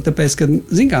informāciju. Tāpēc, ka,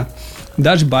 kā,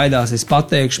 daži baidās, es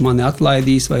pateikšu, mani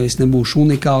atlaidīs, vai es nebūšu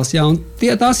unikāls. Jā, un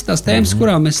tās ir tās tēmas,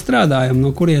 kurām mēs strādājam, no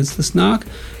kurienes tas nāk,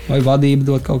 vai vadība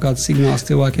dod kaut kāds signāls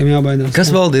cilvēkiem jābaidās. Kas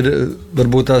vēl ir,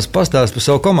 varbūt tās pastāst par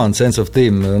savu komandu Sense of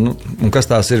Team, un kas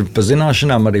tās ir pa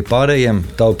zināšanām arī pārējiem?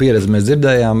 Tavu pieredzi mēs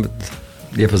dzirdējām, bet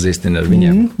iepazīstina ar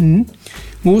viņiem.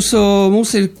 Mums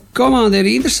ir komanda ir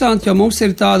interesanti, jo mums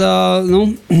ir tāda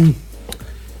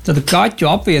kaķu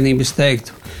apvienība, es teiktu.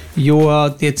 Jo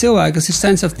tie cilvēki, kas ir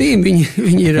Sense of Team,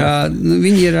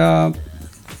 viņi ir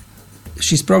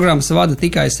šīs programmas vada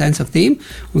tikai Sense of Team,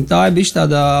 un tā ir bijusi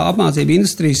tāda apmācība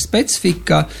industrijas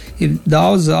specifika, ir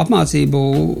daudz apmācību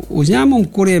uzņēmumu,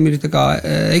 kuriem ir tā kā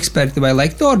eksperti vai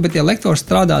lektori, bet tie lektori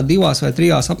strādā 2 vai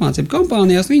 3 apmācību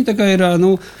kompānijās, viņi tā kā ir,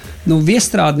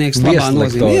 viestrādnieks labā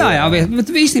nozīmē. Jā, bet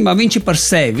īstenībā viņš ir par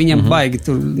sevi, viņam baigi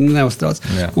tur neuztrauc.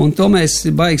 Jā. Un to mēs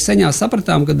baigi seņā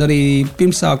sapratām, kad arī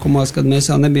pirmsākumos, kad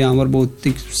mēs vēl nebijām varbūt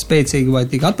tik spēcīgi vai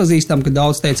tik atpazīstami, kad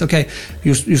daudz teica,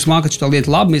 jūs mākat šo lietu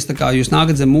labi, mēs tā kā jūs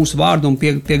nākat zem mūsu vārdu un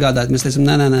piegādājat. Mēs teicam,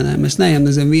 nē, mēs neejam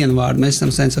zem vienu vārdu, mēs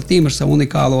esam Sense of Team ar savu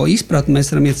unikālo izpratni,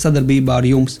 mēs varam iet sadarbībā ar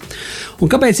jums.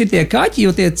 Un kāpēc ir tie kaķi?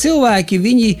 Jo tie cilvēki,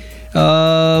 viņi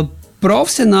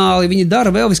profesionāli, viņi dara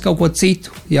vēl visu kaut ko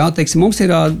citu. Jā, teiksim, mums ir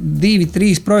 2,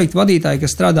 3 projektu vadītāji,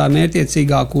 kas strādā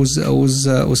mērķiecīgāk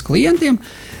uz klientiem.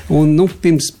 Un,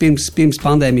 pirms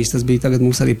pandēmijas tas bija, tagad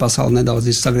mums arī pasaule nedaudz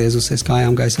ir sagriezusies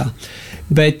kājām gaisā.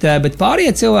 Bet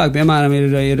pārējie cilvēki, piemēram,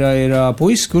 ir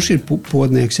puisis, kurš ir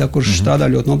podnieks, ja, kurš strādā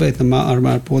ļoti nopietni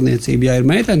ar podniecību. Ja ir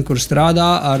meitene, kur strādā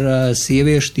ar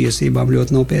sieviešu tiesībām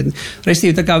ļoti nopietni.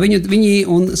 Restīvi, tā kā viņi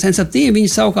un Sense of Team,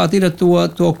 viņi savukārt ir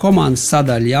to komandas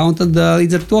sadaļa. Ja, un tad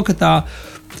līdz ar to, ka tā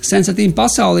Sense of Team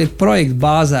pasaule ir projekta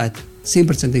bāzēta.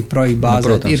 100% projekta bāzēta.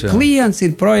 Protams, ir klients,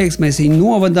 ir projekts, mēs viņu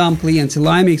novadām, klients ir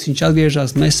laimīgs, viņš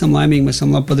atgriežas, mēs esam laimīgi, mēs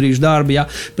esam labi padarījuši darbu, jā,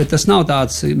 bet tas nav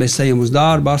tāds, mēs ejam uz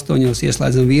darbu, 8,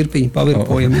 ieslēdzam virpiņu,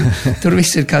 pavirpojam, jā. Tur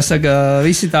viss ir, kā saka,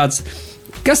 viss ir tāds,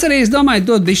 kas arī, es domāju,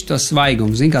 dod bišķi to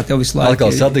svaigumu, zin, kā tev visu laiku.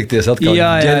 Atkal satikties, atkal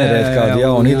ģenerēt kādu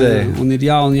jaunu ideju. Un ir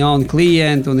jauni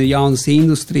klienti, un ir jaunas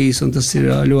industrijas, un tas ir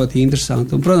ļoti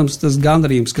interesanti. Un, protams, tas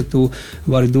gandarījums, ka tu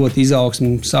vari dot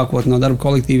izaugsmu, sākot no darba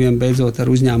kolektīviem, beidzot ar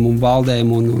uzņēmumu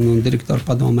valdēm un direktoru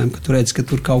padomēm, ka tu redz, ka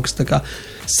tur kaut kas tā kā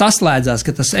saslēdzās,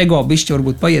 ka tas ego bišķi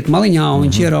varbūt paiet maliņā, un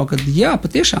viņš ierauga, ka jā,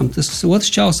 patiešām tas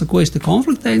otrs čalis, ar ko es te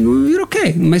konfliktēju, ir ok.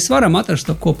 Mēs varam atrast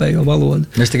to kopējo valodu.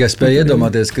 Es tikai spēju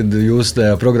iedomāties, kad jūs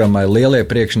tajā programmā ir lielie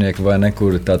priekšnieki vai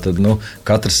nekur, tātad,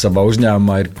 katrs savā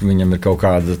uzņēmumā viņam ir kaut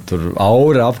kāda tur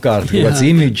aura apkārt, kaut kāds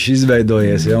imidžs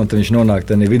izveidojies, un tad viņš nonāk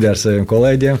tādā vidē ar saviem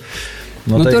kolēģiem.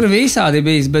 Tur visādi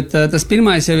bijis, bet tas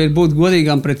pirmais jau ir būt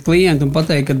godīgam pret klientu un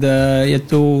pateikt, ka, ja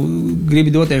tu gribi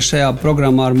doties šajā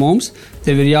programmā ar mums,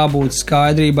 tev ir jābūt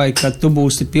skaidrībai, ka tu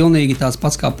būsi pilnīgi tāds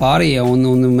pats kā pārējie,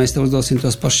 un mēs tev uzdosim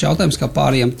tos pašus jautājumus kā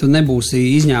pārējiem. Tu nebūsi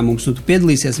izņēmums, un tu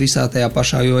piedalīsies visā tajā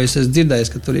pašā, jo es esmu dzirdējis,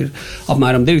 ka tur ir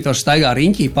apmēram direktors staigā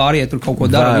riņķī, pārējie tur kaut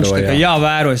ko dara. Viņš tā kā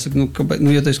jāvēro, es saku,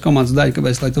 ja tu esi komandas daļa,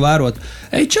 kāpēc, lai tu vērotu?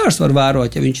 HRs var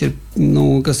vērot, ja viņš ir,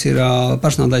 kas ir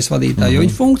personāldaļas vadītāji, jo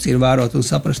viņa funkcija ir vērot un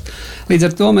saprast. Līdz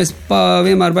ar to mēs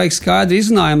vienmēr baigi skaidri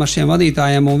izrunājam ar šiem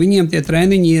vadītājiem, un viņiem tie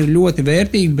treniņi ir ļoti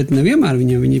vērtīgi, bet nevienmēr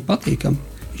viņiem viņi patīkam.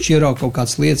 Viņš ierauga kaut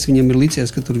kādas lietas, viņam ir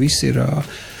licies, ka tur viss ir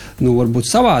varbūt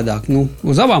savādāk.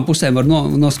 Uz abām pusēm var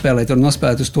nospēlēt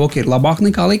uz to, ka ir labāk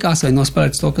nekā likās, vai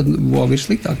nospēlēt uz to, ka ir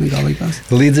sliktāk nekā likās.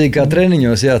 Līdzīgi kā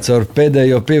treniņos, caur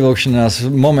pēdējo pievilkšanās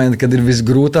momentu, kad ir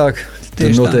visgrūtāk,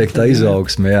 tad notiek tā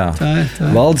izaugsme. Tā ir.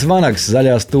 Valdis Vanags,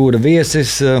 Zaļā stūra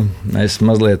viesis. Mēs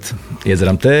mazliet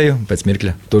iedzeram tēju, pēc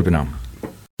mirkļa turpinām.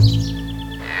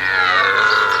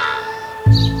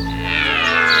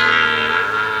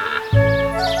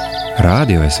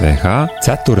 Radio SVH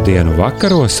 4.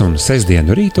 vakaros un 6.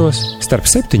 rītos starp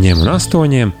 7 un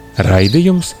 8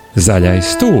 raidījums Zaļais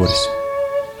stūris.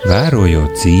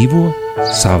 Vērojot dzīvo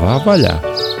savā vaļā.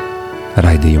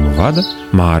 Raidījumu vada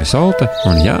Māris Olte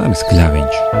un Jānis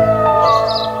Kļaviņš.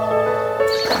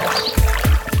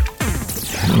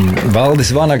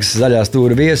 Valdis Vanags, Zaļā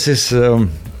stūra viesis,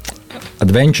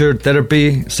 Adventure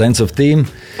Therapy, Sense of Team.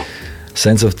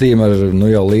 Sense of Team ar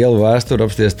jau lielu vēsturi,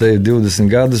 apsties te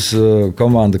 20 gadus,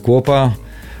 komanda kopā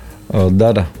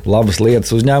dara labas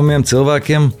lietas uzņēmumiem,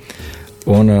 cilvēkiem.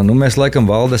 Un mēs laikam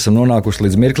valde esam nonākuši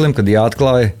līdz mirklim, kad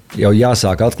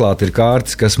jāsāk atklāt ir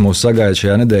kārtas, kas mūs sagaida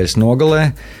šajā nedēļas nogalē.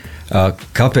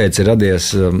 Kāpēc ir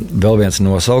radies vēl viens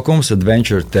nosaukums,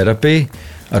 Adventure Therapy,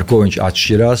 ar ko viņš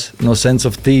atšķirās no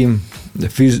Sense of Team,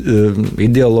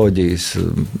 ideoloģijas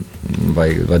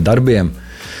vai darbiem.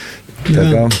 Tā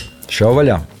kā šau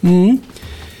vaļā.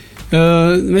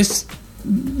 Mēs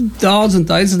daudz un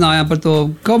tā izrunājām par to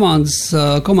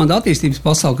komandu attīstības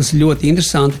pasauli, kas ir ļoti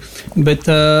interesanti, bet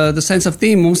The Sense of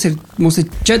Team mums ir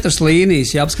 4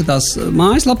 līnijas, jāapskatās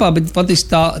mājaslapā, bet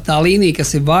patiesi tā līnija,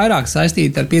 kas ir vairāk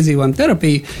saistīta ar piedzīvojumu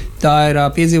terapiju, tā ir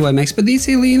piedzīvojuma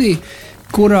ekspedīcija līnija,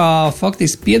 kurā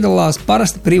faktiski piedalās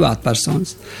parasti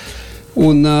privātpersonas.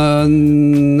 Un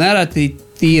nereti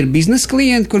tie ir biznesa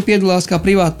klienti, kur piedalās kā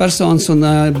privātpersonas, un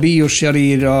bijuši arī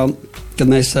ir, kad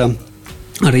mēs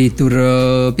arī tur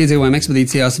piedzīvojuma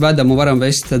ekspedīcijās vedam un varam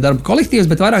vest darba kolektīvus,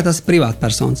 bet vairāk tās ir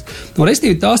privātpersonas.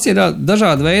 Restīvi tās ir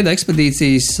dažāda veida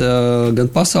ekspedīcijas gan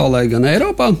pasaulē, gan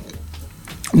Eiropā.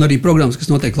 Un arī programmas, kas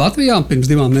notiek Latvijā. Pirms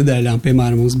 2 nedēļām,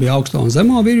 piemēram, mums bija augsto un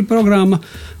zemo virvi programma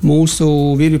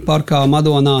mūsu virvi parkā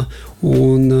Madonā,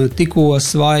 un tikko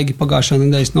svaigi pagājušā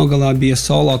nedēļas nogalā bija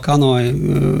solo kanoja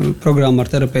programma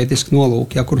ar terapeitisku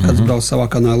nolūku, kur kāds brauc savā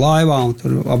kanoja laivā un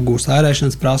tur apgūst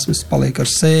ērēšanas prasmes, paliek ar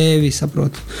sevi,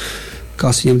 saprot,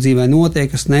 kas viņam dzīvē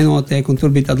notiek, kas nenotiek, un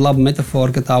tur bija tāda laba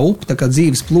metafora, ka tā upe, tā kā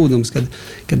dzīves plūdums,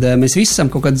 kad mēs visi esam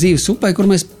kaut kāda dzīves upē,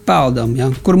 kur mēs peldam,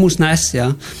 kur mūs nes,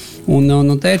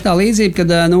 Un te ir tā līdzība,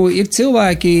 ka ir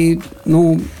cilvēki,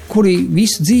 kuri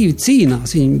visu dzīvi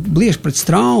cīnās, viņi bliež pret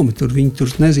straumi, viņi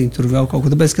tur nezina, tur vēl kaut ko,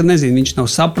 tāpēc, ka nezina, viņš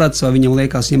nav sapratis, vai viņam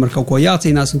liekas, viņam ar kaut ko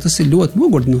jācīnās, un tas ir ļoti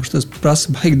nogurdinoši, tas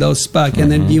prasa baigi daudz spēka,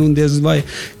 enerģiju, un diez vai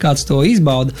kāds to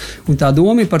izbauda. Un tā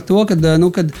doma ir par to,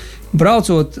 kad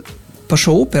braucot pa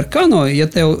šo upi ar kanoju, ja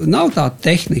tev nav tā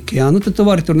tehnika, tad tu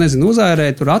vari tur,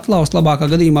 uzērēt, tur atlaust labākā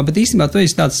gadījumā, bet īstenībā tu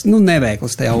esi tāds,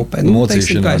 neveikls tajā upē.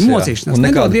 Mocīšanās.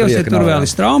 Nedod Dievs, ja tur vēl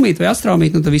ir straumīt vai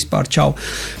atstraumīt, tad vispār čau.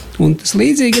 Un tas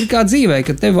līdzīgi ir kā dzīvē,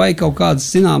 ka tev vajag kaut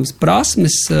kādas zināmas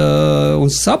prasmes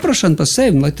un saprašana par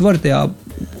sevi, lai tu vari tajā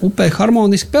upē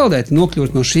harmoniski peldēt,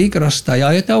 nokļūt no šī krasta,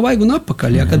 ja tev vajag un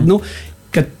apakaļ,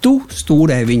 kad tu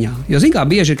stūrē viņā. Jo, zin kā,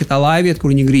 bieži ir, ka tā laiva iet,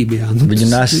 kur viņa grib, Viņa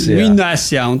nes,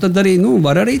 un tad arī,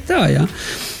 var arī tā,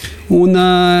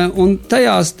 Un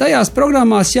tajās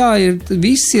programmās,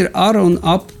 viss ir ar un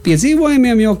ap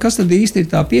piedzīvojumiem, jo kas tad īsti ir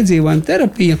tā piedzīvojuma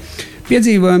terapija?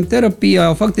 Piedzīvojuma terapijā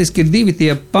faktiski ir 2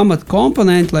 tie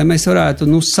pamatkomponenti, lai mēs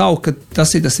varētu saukt, ka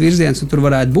tas ir tas virziens un tur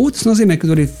varētu būt. Tas nozīmē, ka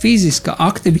tur ir fiziska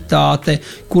aktivitāte,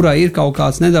 kurā ir kaut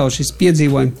kāds nedaudz šis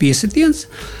piedzīvojuma piesitiens.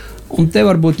 Un te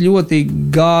var būt ļoti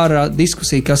gara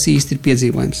diskusija, kas īsti ir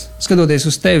piedzīvojums. Skatoties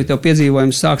uz tevi, tev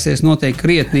piedzīvojums sāksies noteikti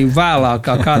krietni vēlāk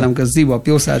kā kādam, kas dzīvo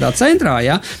pilsētā centrā,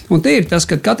 ja? Un te ir tas,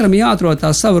 ka katram jāatrod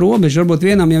tā sava robeža, varbūt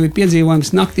vienam jau ir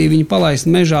piedzīvojums naktī, viņu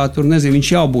palaist mežā, tur nezinu,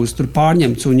 viņš jau būs tur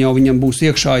pārņemts un jau viņam būs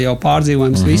iekšā jau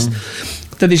pārdzīvojums viss.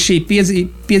 Tad ir šī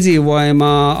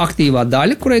piedzīvojuma aktīvā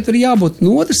daļa, kurai tur jābūt.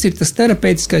 Un otrs ir tas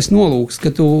terapeitiskais nolūks,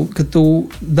 ka tu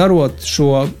darot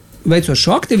veicot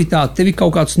šo aktivitāti, tev ir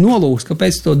kaut kāds nolūks,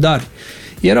 kāpēc to dari.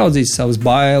 Ieraudzīt savas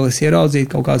bailes,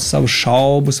 ieraudzīt kaut kādas savas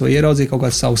šaubas vai ieraudzīt kaut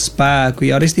kādu savu spēku.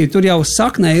 Jā, restīvi, tur jau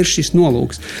saknē ir šis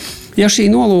nolūks. Ja šī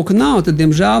nolūka nav, tad,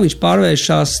 diemžēl, viņš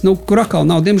pārvēršas, kur atkal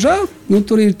nav, diemžēl,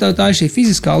 tur ir tā ir šī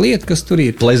fiziskā lieta, kas tur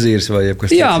ir. Plezīrs vai jebkas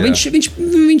cits. Jā,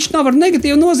 viņš nav ar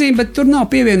negatīvu nozīmi, bet tur nav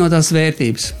pievienotās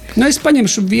vērtības. Es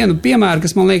paņemšu vienu piemēru,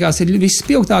 kas man liekas ir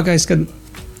vispilgtākais, kad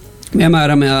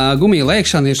piemēram, gumija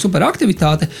lēkšana ir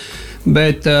superaktivitāte,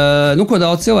 bet, ko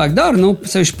daudz cilvēku dara,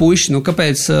 sevišķi puiši,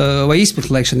 kāpēc, vai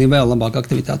izplatlēkšana ir vēl labāka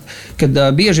aktivitāte. Kad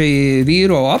bieži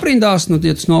vīro aprindās,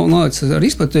 ja tas noliec ar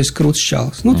izplatu, tu esi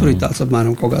krustšķēlis. Tur ir tāds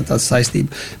apmēram kaut kā tāds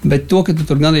saistība. Bet to, ka tu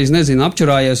tur gandrīz,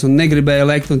 apčurājies un negribēji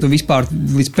lēkt, un tu vispār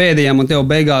līdz pēdējiem, un tev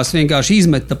beigās vienkārši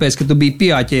izmet, tāpēc, ka tu biji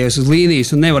pieāķējies uz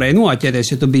līnijas un nevarēji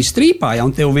noāķēties, jo tu biji strīpā, ja,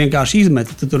 un tev vienkārši izmet,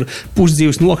 tu tur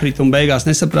pusdzīvs nokrit un beigās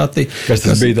nesaprati, kas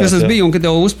tas bija, un kad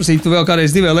tev uzprasīja, tu vēl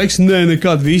kādreiz divēji lēks,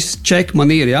 nekad viss ček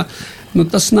man ir, ja?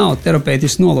 Tas nav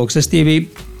terapeitisks nolūks.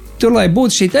 Tur, lai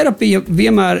būtu šī terapija,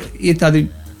 vienmēr ir tādi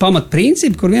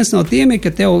pamatprincipi, kur viens no tiem ir, ka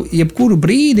tev jebkuru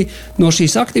brīdi no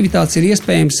šīs aktivitātes ir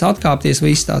iespējams atkāpties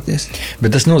vai izstāties.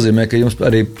 Bet tas nozīmē, ka jums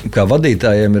arī kā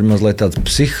vadītājiem ir mazliet tāds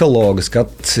psihologa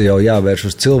skats jau jāvērš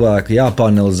uz cilvēku,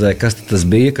 jāpanalizē, kas tas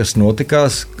bija, kas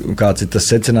notikās, kāds ir tas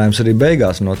secinājums arī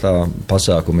beigās no tā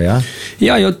pasākuma, jā?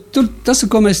 Jā, jo tur tas,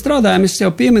 ar ko mēs strādājam, es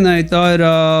jau pieminēju, tā ir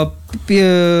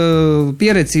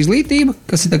pieredzes izglītība,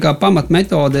 kas ir tā kā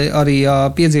pamatmetode arī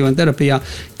piedzīvojuma terapijā,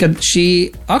 kad šī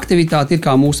aktivitāte ir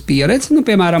kā mūsu pieredze,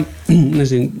 piemēram,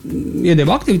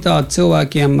 iedeva aktivitāti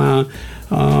cilvēkiem,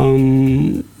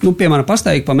 piemēram,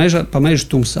 pastaigāt pa mežu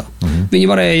tumsā. Viņi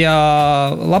varēja,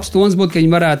 labs tons būt, ka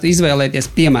viņi varētu izvēlēties,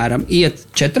 piemēram, iet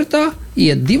 4,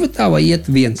 iet 2 vai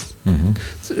iet 1.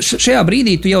 Šajā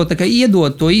brīdī tu jau tā kā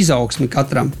iedod to izaugsmi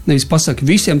katram. Nevis pasaki,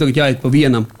 visiem tagad jāiet pa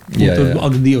vienam.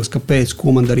 Ak, Dievs, kāpēc,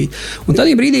 ko man darīt? Un tad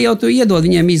brīdī jau tu iedod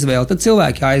viņiem izvēli. Tad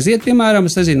cilvēki aiziet,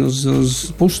 piemēram, uz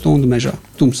pusstundu mežā,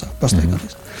 tumsā,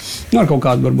 pastaigāties. Ar kaut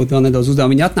kādu varbūt vēl nedaudz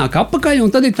uzdevumu. Viņi atnāk apakaļ,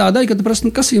 un tad ir tā daļa, ka tu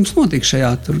prasi, kas jums notika šajā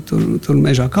tur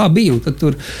mežā, kā bija? Un tad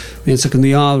tur viens saka,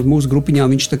 jā, mūsu grupiņā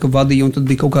viņš tā kā vadīja, un tad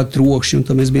bija kaut kādi trokšņi, un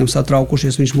tad mēs bijām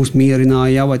satraukušies, viņš mūs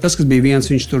mierināja, jā, vai tas, kas bija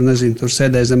viens, viņš tur, tur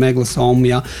sēdēja zem egles somu,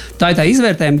 jā. Tā ir tā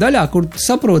izvērtējuma daļā, kur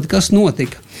saproti, kas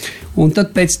notika. Un tad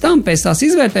pēc tās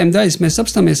izvērtējuma daļas mēs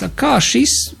apstāmies, kā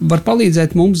šis var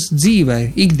palīdzēt mums dzīvē,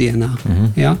 ikdienā.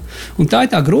 Ja? Un tā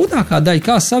ir tā grūtākā daļa,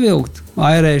 kā savilkt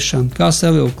airēšanu, kā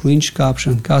savilkt kliņšu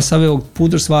kāpšanu, kā savilkt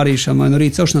pudras vārīšanu vai arī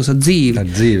celšanos ar dzīvi.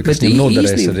 Ar dzīvi, kas viņam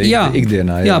noderēs arī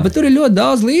ikdienā. Jā, bet tur ir ļoti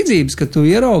daudz līdzības, ka tu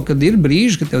ieraugi, kad ir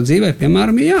brīži, kad tev dzīvē,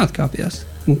 piemēram, ir jāatkāpjas.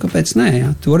 Un kāpēc nē?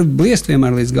 Jā? Tu vari bliest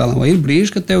vienmēr līdz galam, vai ir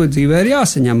brīži, kad tev dzīvē ir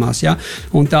jāsaņemās. Jā?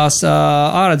 Un tās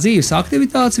ārā dzīves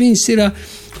aktivitātes, viņas ir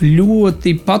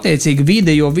ļoti pateicīga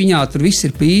vide, jo viņā tur viss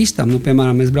ir pīstam.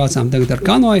 Piemēram, mēs braucām tagad ar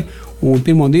kanoju, un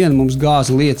pirmo dienu mums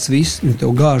gāza lietas viss, un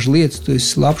tev gāž lietas, tu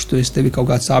esi labs, tev ir kaut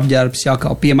kāds apģērbs,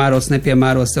 jākal piemērots,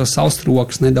 nepiemērots, tev saust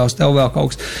rokas nedaudz, tev vēl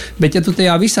kaut kas. Bet ja tu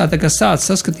tajā visā tā kā sāc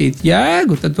saskatīt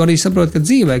jēgu, tad tu arī saproti, ka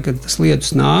dzīvē, kad tas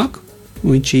lietus nāk,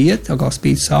 un viņš iet, atkal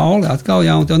spīd saule, atkal,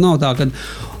 jā, un tev nav tā, ka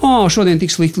šodien tik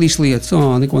sliktas lietas,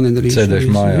 neko nedarīšu. Sēdēšu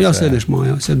mājās. Jā, sēdēšu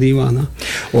mājās, ja dīvānā.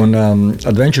 Un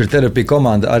Adventure terapija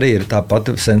komanda arī ir tā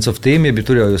pati sense of team, ja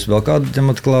tur jau jūs vēl kādu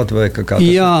ņemat klāt, vai kā tas?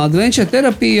 Jā, Adventure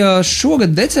terapija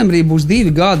šogad decembrī būs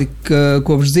 2 gadi,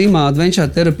 kopš zīmā Adventure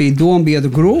terapija dombiedru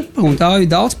grupa, un tā ir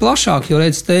daudz plašāk, jo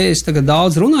redz, es tagad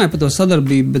daudz runāju par to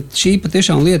sadarbību, bet šī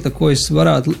patiešām lieta, ko es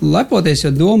varētu lepoties,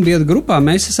 jo dombiedru grupā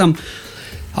mēs esam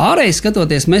ārēji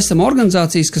skatoties, mēs esam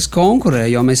organizācijas, kas konkurē,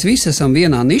 jo mēs visi esam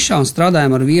vienā nišā un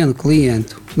strādājam ar vienu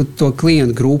klientu, to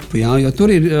klientu grupu. Jā, jo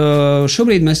tur ir,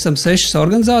 šobrīd mēs esam 6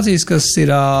 organizācijas, kas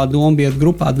ir dombiedru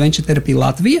grupā Adventure terapija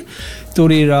Latvija.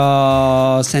 Tur ir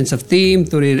Sense of Team,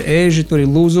 tur ir Eži, tur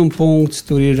ir Lūzumpunkts,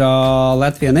 tur ir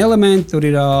Latvian Element, tur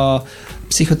ir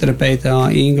psihoterapeita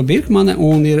Inga Birkmane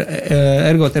un ir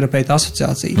ergoterapeita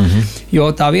asociācija. Jo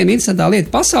tā viena interesantā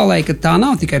lieta pasaulē, ka tā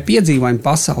nav tikai piedzīvojuma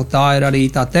pasaule, tā ir arī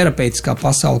tā terapeitiskā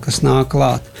pasaule, kas nāk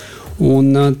klāt.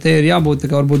 Un te ir jābūt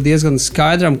varbūt diezgan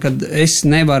skaidram, ka es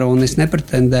nevaru un es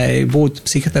nepretendēju būt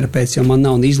psihoterapeits, jo man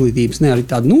nav izglītības, ne arī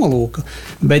tāda nolūka,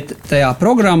 bet tajā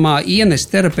programmā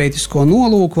ienest terapeitisko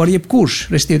nolūku var jebkurš.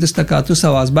 Restīvi, tas tā kā tu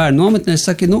savās bērnu nometnēs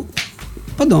saki,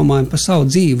 padomājam par savu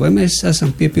dzīvi, vai mēs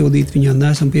esam piepildīti viņā,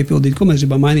 neesam piepildīti, ko mēs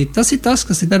gribam mainīt. Tas ir tas,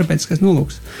 kas ir terapeitiskais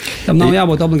nolūks. Tam nav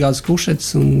jābūt obligāts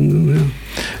kušets.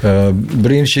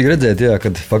 Brīnišķīgi redzēt,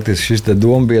 kad faktiski šis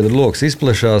dombiedru loks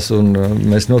izplešās, un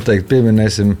mēs noteikti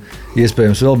pieminēsim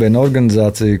iespējams vēl vienu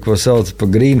organizāciju, ko sauc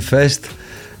par Green Fest,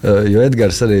 jo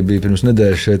Edgars arī bija pirms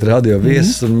nedēļas šeit radio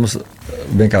viesis, un mums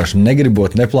vienkārši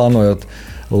negribot, neplānojot,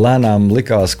 lēnām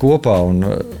likās kopā, un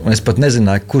es pat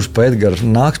nezināju, kurš pa Edgaru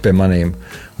nāks pie manīm.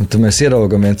 Un tad mēs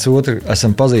ieraugam viens otru,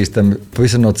 esam pazīstami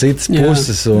pavisam no citas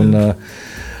puses. Un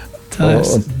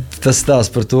tas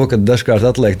stāsts par to, ka dažkārt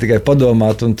atliek tikai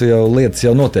padomāt, un tu jau lietas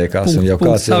jau notiekās. Un jau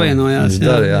kāds savienojās.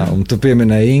 Jā. Un tu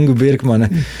pieminēji Ingu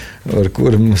Birkmani, ar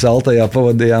kuru mums Altajā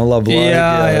pavadījām labu laiku.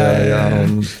 Jā.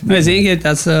 Inga ir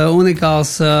tāds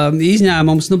unikāls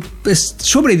izņēmums. Es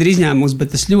šobrīd ir izņēmums,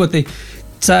 bet es ļoti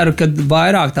ceru, ka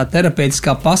vairāk tā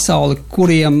terapeitiskā pasaule,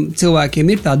 kuriem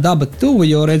cilvēkiem ir tā daba tuva,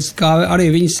 jo redz, kā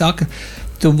arī viņi saka,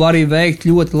 tu vari veikt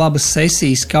ļoti labas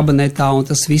sesijas kabinetā, un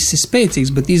tas viss ir spēcīgs,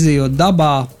 bet izejot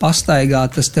dabā, pastaigā,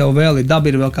 tas tev vēl ir,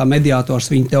 daba ir vēl kā mediātors,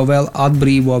 viņi tev vēl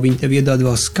atbrīvo, viņi tev iedod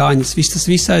vēl skaņas, tas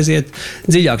viss aiziet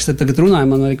dziļāks. Tad tagad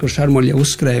runājam, man arī, kur šarmoļi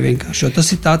uzskrēja vienkārši, jo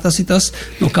tas ir tas,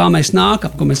 no kā mēs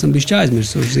nākam, ko mēs esam bišķi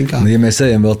aizmirsuši, zin kā. Ja mēs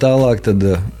ejam vēl tālāk, tad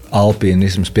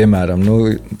alpīnisms, piemēram,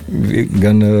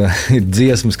 gan ir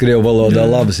dziesmas krievu valodā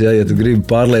labas, ja tu gribi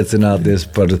pārliecināties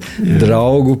par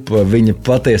draugu, par viņa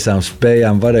patiesām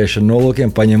spējām, varēšanu,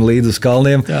 nolūkiem, paņem līdzi uz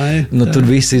kalniem, tur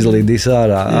viss izlīdīs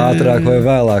ārā, ātrāk vai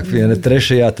vēlāk, ja ne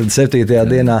 3., tad 7.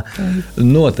 dienā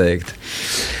noteikti.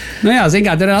 Zin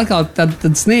kā, tur ir atkal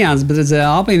tāds nians, bet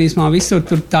alpīnismā visur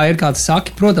tur tā ir, kā tu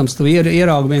saki, protams, tu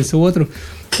ieraugi viens otru.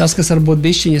 Tas, kas varbūt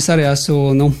bišķiņi, es arī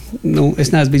esmu,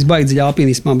 es neesmu bijis baigi dziļā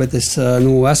alpīnismā, bet es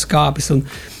esmu kāpis, un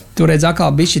tur redz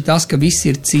atkal bišķi tas, ka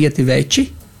visi ir cieti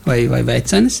veči vai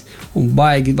vecenes, un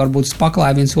baigi varbūt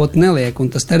paklāja viens otru neliek, un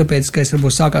tas terapeitiskais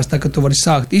varbūt sākās tā, ka tu vari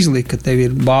sākt izlikt, ka tev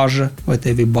ir bāža, vai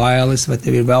tev ir bailes, vai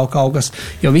tev ir vēl kaut kas,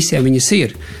 jo visiem viņas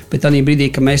ir. Bet tādā brīdī,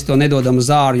 ka mēs to nedodam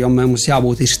uz āru, jo mums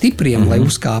jābūt ir stipriem, lai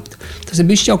uzkāptu. Tas ir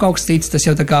bišķi jau kaut kas cits, tas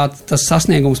jau tā kā tas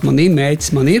sasniegums man ir,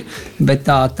 mērķis man ir, bet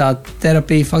tā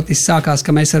terapija faktiski sākās,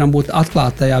 ka mēs varam būt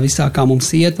atklāti tajā visā, kā mums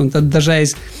iet, un tad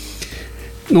dažreiz,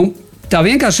 tā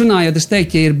vienkārši runājot, es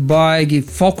teiktu, ja ir baigi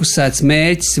fokusēts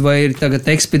mērķis vai ir tagad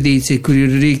ekspedīcija, kur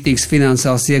ir rīktīgs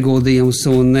finansiāls ieguldījums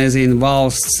un,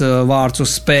 valsts vārds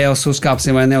uz spēles,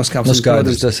 uzkāpsim vai neuzkāpsim.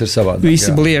 Skaidrs, tas ir savādāk.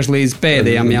 Visi bliež līdz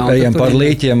pēdējām jau. Ejam par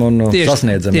līķiem un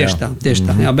sasniedzam. Tieši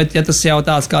tā. Jā, bet ja tas jau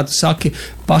tāds, kā tu saki,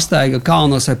 pastaiga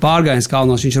kalnos vai pārgājiens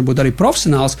kalnos, viņš varbūt arī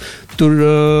profesionāls, tur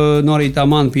arī tā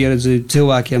mana pieredze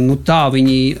cilvēkiem, tā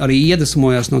viņi arī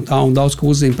iedvesmojās no tā un daudz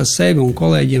ko uzzina par sevi un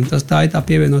kolēģiem, tā ir tā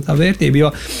pievienotā vērtība.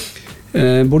 Jo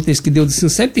burtiski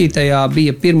 27.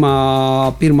 bija pirmā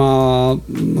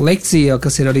lekcija,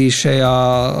 kas ir arī šajā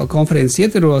konferences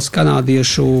ietvaros,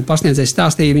 kanādiešu pasniedzējs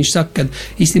stāstīja, viņš saka,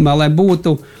 ka īstenībā, lai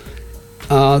būtu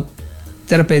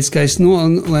terapeitiskais,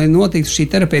 lai notiktu šī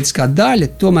terapeitiskā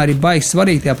daļa, tomēr ir baigi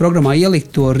svarīgi tajā programmā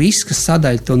ielikt to riska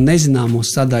sadaļu, to nezināmo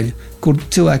sadaļu, kur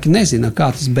cilvēki nezina, kā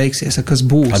tas beigsies, kas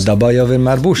būs. Dabā jau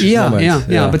vienmēr būs šis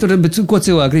moments. Jā, bet ko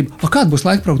cilvēki grib? Kāda būs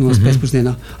laika prognoze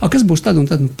pēcpusdienā? Kas būs tad un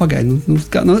tad? Pagaidi,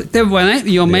 tev vai ne?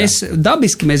 Jo mēs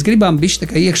dabiski mēs gribam bišķi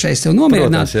tā kā iekšēji sev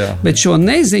nomierināt, bet šo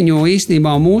neziņu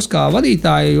īstenībā mūsu kā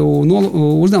vadītāju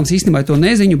uzdevums īstenībā to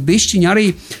neziņu bišķiņu arī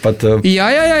pat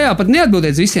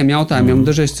neatbildēt visiem jautājumiem.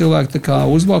 Dažreiz cilvēki tā kā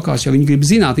uzvalkās, jo viņi grib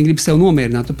zināt, viņi grib sev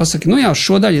nomierināt. Tu pasaki,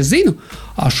 šo daļu es zinu,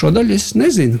 šo daļu es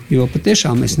nezinu, jo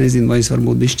patiešām es nezinu, vai es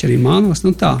varbūt bišķi arī mānos,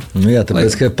 tā.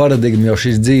 Tāpēc, ka paradigma jau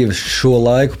šīs dzīves, šo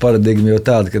laiku paradigma jau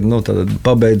tāda, ka,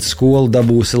 pabeidz skolu,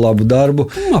 dabūsi labu darbu,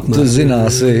 tu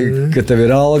zināsi, ka tev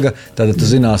ir alga, tad tu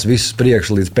zināsi visus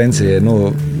priekš līdz pensijai,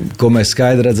 ko mēs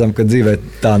skaidri redzam, ka dzīvē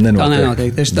tā nenotiek. Tā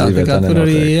nenotiek, tieši tā kā tur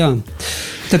arī,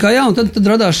 Tā kā un tad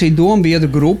radās šī dombiedru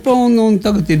grupa, un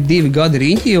tagad ir 2 gadi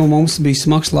riņķi, un mums bija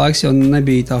smags laiks, jo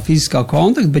nebija tā fiziskā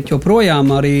kontakta, bet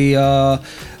joprojām arī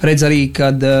redz arī,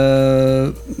 kad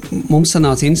mums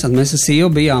sanāca interesanti. Mēs ar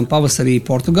sievu bijām pavasarī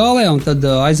Portugālē, un tad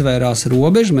aizvērās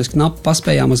robeža, mēs knapi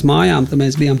paspējām uz mājām, tad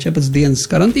mēs bijām 14 dienas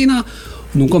karantīnā,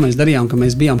 un ko mēs darījām, ka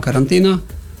mēs bijām karantīnā?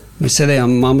 Mēs sēdējām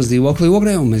mammas dzīvoklī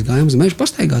Ogrē un mēs gājām uz mežu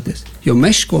pastaigāties. Jo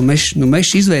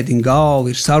mežs izveitina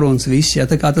galvu, ir sarunas viss, jā,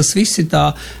 tā kā tas viss ir tā,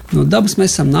 no dabas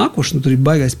mēs esam nākuši, tur ir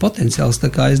baigais potenciāls, tā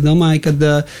kā es domāju, ka,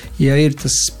 ja ir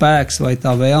tas spēks vai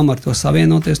tā vēlme ar to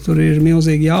savienoties, tur ir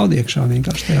milzīgi jauda iekšā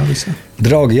vienkārši tajā visā.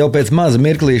 Draugi, jau pēc maza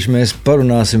mirklīša mēs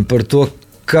parunāsim par to,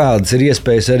 kādas ir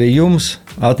iespējas arī jums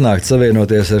atnākt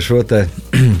savienoties ar šo te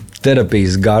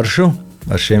terapijas garšu,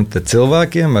 ar šiem te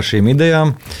cilvēkiem, ar šīm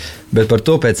idejām, bet par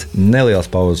to pēc nelielas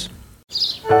pauzes.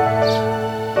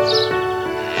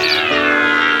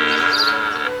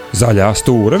 Zaļā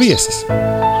stūra viesis.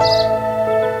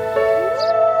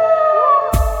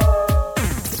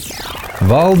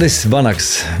 Valdis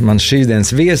Vanaks, mans šīs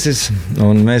dienas viesis,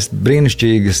 un mēs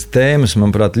brīnišķīgas tēmas,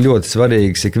 manuprāt, ļoti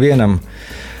svarīgas ikvienam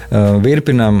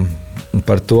virpinam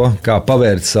par to, kā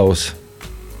pavērt savus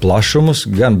plašumus,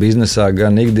 gan biznesā,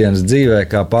 gan ikdienas dzīvē,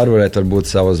 kā pārvarēt varbūt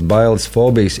savas bailes,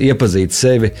 fobijas, iepazīt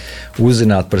sevi,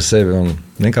 uzzināt par sevi un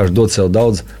vienkārši dot sev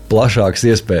daudz plašākas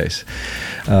iespējas.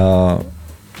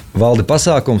 Valdi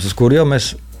pasākums, uz kuru jau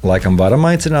mēs laikam varam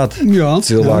aicināt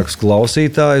cilvēkus,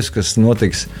 klausītājus, kas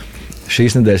notiks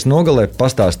šīs nedēļas nogalē,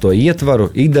 pastāst to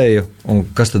ietvaru, ideju un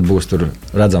kas tad būs tur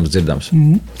redzams, dzirdams.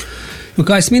 Nu,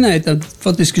 kā es minēju, tad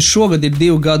faktiski šogad ir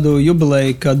 2 gadu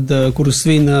jubileja, kuru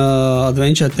svin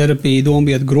Adventure terapija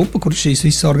Dombiet grupa, kur šīs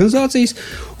visas organizācijas,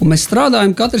 un mēs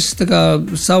strādājam katrs tā kā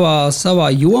savā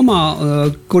jomā,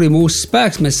 kur ir mūsu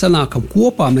spēks, mēs sanākam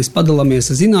kopā, mēs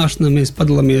padalāmies ar zināšanām, mēs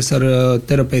padalāmies ar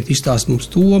terapeitu izstāst mums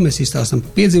to, mēs izstāstam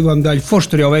par piedzīvojumu daļu,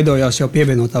 forši tur jau veidojās jau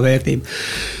pievienotā vērtība.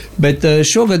 Bet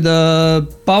šogad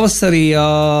pavasarī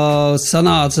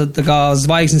sanāca tā kā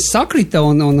zvaigznes sakrita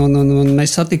un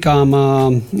mēs satikām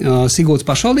Siguldas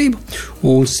pašvaldību,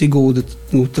 un Sigulda,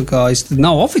 tā kā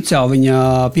nav oficiāli viņa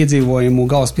piedzīvojumu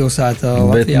galvaspilsēta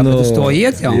Latvijā, bet uz to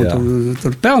iet, un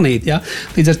tur pelnīt,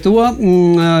 Līdz ar to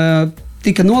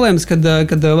tika nolēmts,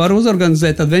 kad var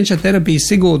uzorganizēt Adventure terapijas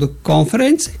Siguldu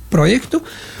konferenci, projektu,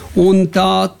 un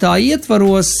tā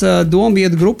ietvaros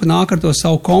Dombiet grupa nāk ar to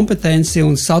savu kompetenci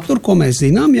un saturu, ko mēs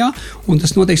zinām, un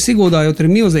tas notiek Siguldā, jo tur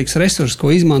ir milzīgs resurs,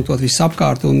 ko izmantot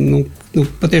visapkārt, un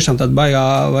patiešām tāda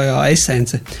baigā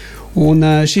esence. Un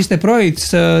šis te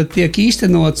projekts tiek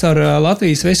īstenots ar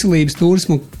Latvijas veselības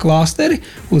turismu klāsteri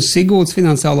un Siguldas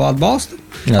finansiālo atbalstu.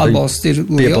 Atbalsts ir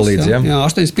liels,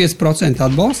 85%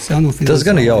 atbalsts no finansiālā. Tas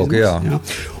gan ir jauki,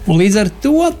 Un līdz ar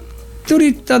to tur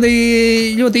ir tādi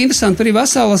ļoti interesanti, tur ir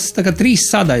veselas 3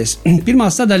 sadaļas.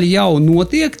 Pirmā sadaļa jau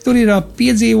notiek, tur ir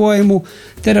piedzīvojumu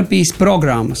terapijas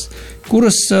programmas,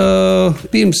 kuras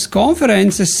pirms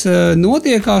konferences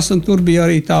notiekās, un tur bija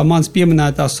arī tā mans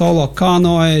pieminētā solo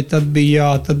kanoe, tad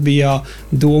bija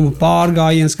domu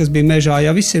pārgājiens, kas bija mežā,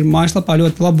 viss ir mājaslapā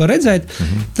ļoti labi var redzēt.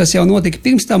 Tas jau notika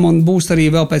pirms tam un būs arī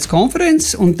vēl pēc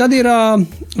konferences, un tad ir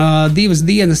 2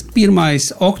 dienas,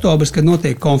 1. oktobris, kad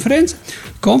notiek konference.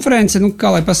 Konference, kā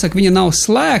lai pasaka, viņa nav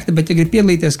slēgta, bet, ja grib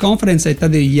piedalīties konferencē,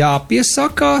 tad ir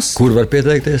jāpiesakās. Kur var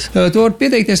pieteikties? To var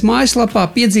pieteikties mājaslapā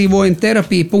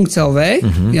piedzīvojumterapija.lv.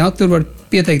 Tur var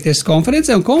pieteikties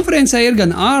konferencē, un konferencē ir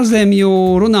gan ārzemju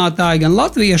runātāji, gan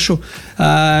latviešu.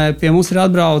 Pie mums ir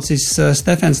atbraucis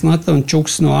Stefens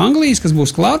Natončuks no Anglijas, kas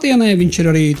būs klātienē. Viņš ir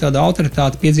arī tāda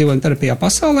autoritāte piedzīvojuma terapijā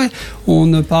pasaulē,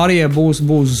 un pārējie būs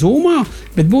Zoomā,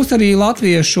 bet būs arī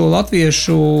latviešu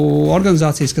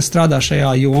organizācijas, kas strādā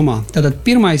šajā jomā. Tātad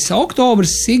 1.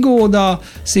 oktobris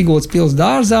Siguldas pils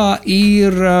dārzā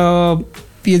ir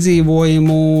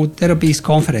piedzīvojumu terapijas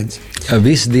konferenci.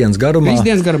 Visas dienas garumā,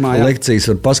 jā. Lekcijas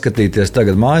var paskatīties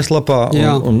tagad mājaslapā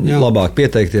un labāk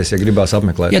pieteikties, ja gribās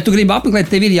apmeklēt. Ja tu gribi apmeklēt,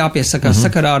 tev ir jāpiesakās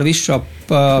sakarā ar visu šo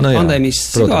pandēmijas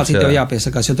situāciju, tev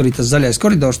jāpiesakās, jo tur ir tas zaļais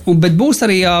koridors. Bet būs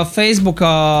arī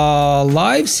Facebookā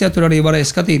lives, ja tur arī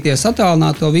varēs skatīties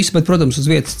attālināt to visu, bet, protams, uz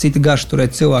vietas cita garša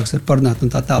turēt cilvēks var parunāt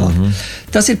un tā tālāk.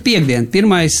 Tas ir piekdien, 1.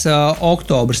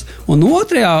 oktobris. Un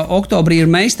 2. oktobrī ir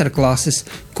meistarklases,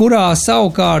 kurā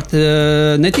savukārt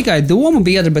ne tikai domu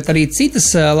biedri, bet arī citas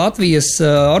Latvijas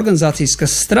organizācijas,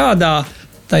 kas strādā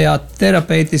tajā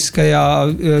terapeitiskajā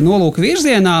nolūka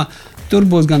virzienā. Tur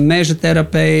būs gan meža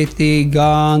terapeiti,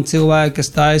 gan cilvēki,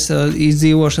 kas taisa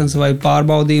izdzīvošanas vai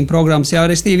pārbaudījuma programmas.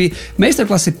 Restīvi,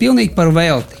 meistarklase ir pilnīgi par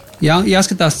velti.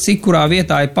 Jāskatās, cik kurā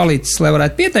vietā ir palicis, lai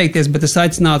varētu pieteikties, bet es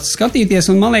aicinātu skatīties,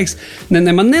 un man liekas,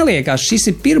 man neliekās, šis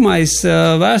ir pirmais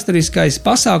vēsturiskais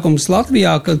pasākums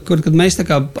Latvijā, kad mēs tā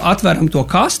kā atveram to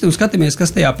kasti un skatāmies,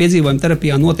 kas tajā piedzīvojuma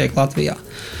terapijā notiek Latvijā.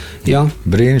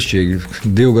 Brīnišķīgi.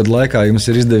 2 gadu laikā jums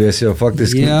ir izdevies jau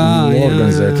faktiski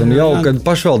organizēt. Un jau, kad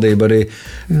pašvaldība arī,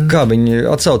 kā viņi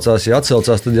atsaucās, ja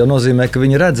atsaucās, tad jau nozīmē, ka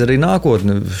viņi redz arī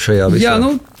nākotni šajā visā.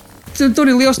 Tur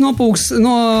ir liels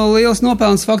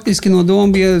nopelns faktiski no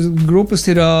Dombija grupas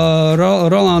ir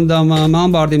Rolandam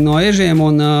Melnbārdim no Ežiem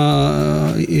un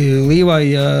Līvai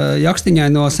Jakstiņai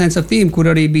no Sense of Team, kur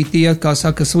arī bija tie, kā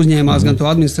saka, kas uzņēmās gan to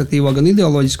administratīvo, gan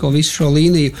ideoloģisko visu šo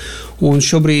līniju. Un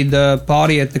šobrīd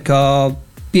pāriet, kā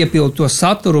piepildu to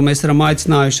saturu, mēs varam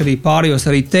aicinājuši arī pārējos,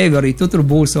 arī tevi, arī tu tur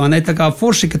būsi, vai ne? Tā kā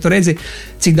forši, ka tu redzi,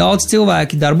 cik daudz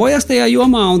cilvēki darbojas tajā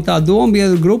jomā, un tā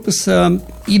Dombija grupas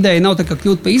ideja nav tā kā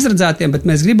kļūt pa izredzētiem, bet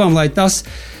mēs gribam, lai tas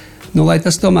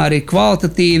tomēr ir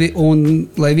kvalitatīvi un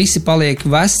lai visi paliek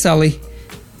veseli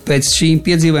pēc šīm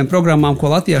piedzīvojuma programmām, ko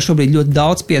Latvijā šobrīd ļoti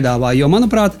daudz piedāvā. Jo,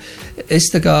 manuprāt, es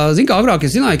agrāk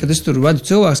es zināju, ka es tur vedu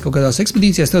cilvēkus kaut kādās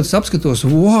ekspedīcijās, tad es apskatos,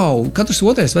 wow, katrs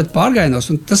otrais ved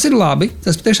pārgājienos, un tas ir labi,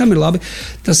 tas patiešām ir labi.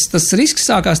 Tas risks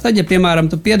sākās tad, ja,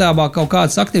 piemēram, tu piedāvā kaut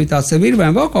kādas aktivitātes ar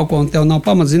virvēm vēl kaut ko, un tev nav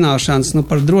pamatzināšanas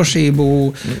par drošību,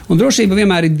 un drošība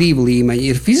vienmēr ir divi līmeņi.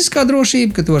 Ir fiziskā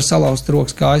drošība, ka tu vari salauzt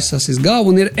rokas, kājas, sasist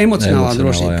galvu, un ir emocionālā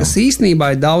drošība, kas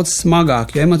īstenībā ir daudz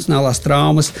smagāk, jo emocionālās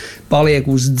traumas paliek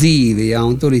uz dzīvi, ja,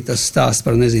 un tur ir tas stāsts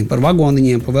par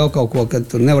vagoniņiem, par vēl kaut ko, kad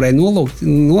tur nevarēja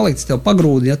nolikt tev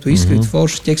pagrūdi, ja tu izkrīt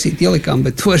foršu ķeksīt ielikām,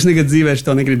 bet tu vairs nekad dzīvē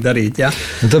to negribi darīt, ja.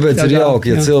 Un tāpēc ir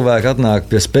jauki, ja cilvēki atnāk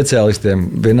pie speciālistiem,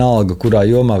 vienalga, kurā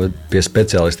jomā, bet pie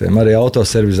speciālistiem. Arī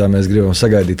autoservizā mēs gribam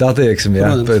sagaidīt attieksmi,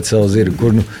 ja, pēc savu zirgu,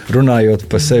 kur runājot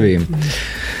par sevīm.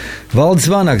 Valdis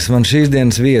Vanaks, man šīs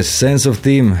dienas viesis, Sense of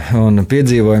Team un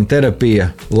piedzīvojuma terapija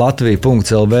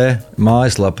Latvija.lv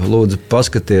mājaslapa. Lūdzu,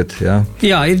 paskatiet.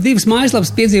 Jā, ir divas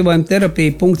mājaslapas. Piedzīvojuma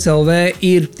terapija.lv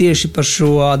ir tieši par šo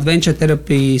adventure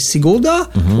terapiju Siguldā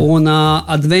un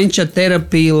adventure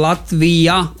terapija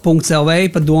Latvija.lv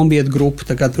par Dombietu grupu.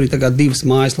 Tā kā tur ir divas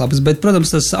mājaslapas. Bet,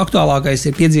 protams, tas aktuālākais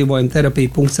ir piedzīvojuma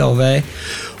terapija.lv.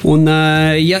 Un,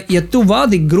 ja tu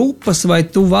vadi grupas vai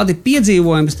tu vadi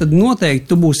piedzīvojumus, tad noteikti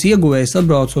tu būsi ieguvējis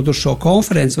atbraucot uz šo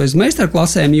konferenci vai uz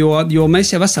meistarklasēm, jo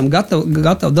mēs jau esam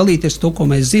gatavi dalīties to, ko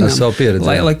mēs zinām,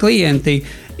 lai klienti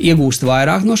iegūst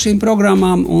vairāk no šīm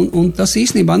programmām, un tas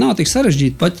īstenībā nav tik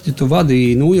sarežģīti. Pat, ja tu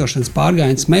vadi nūjošanas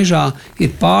pārgājienus mežā,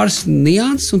 ir pāris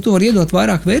nianses, un tu vari iedot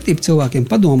vairāk vērtību cilvēkiem,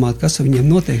 padomāt, kas ar viņiem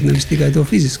notiek, nevis tikai to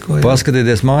fizisko. Jā.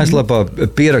 Paskatieties mājaslapā,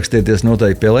 pierakstieties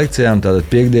noteikti pie lekcijām, tātad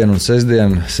piekdienu un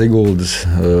sestdienu Siguldas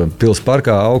pils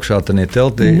parkā augšā tanie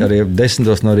teltī, arī 10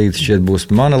 no rīta šķiet būs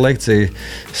mana lekcija,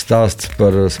 stāsts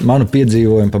par manu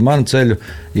piedzīvojumu, par manu ceļu,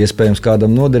 iespējams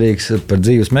kādam noderīgs par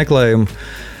dzīves meklējumu.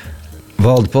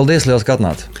 Valdi, paldies, liels, ka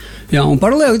atnāc. Jā, un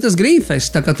paralēli tas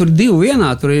Greenfest, tā kā tur divi vienā,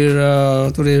 tur ir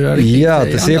arī... Jā,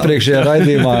 tas iepriekšējā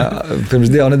raidījumā, pirms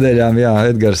 2 nedēļām,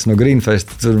 Edgars no Greenfest,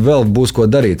 tur vēl būs ko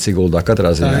darīt Siguldā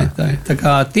katrā ziņā. Tā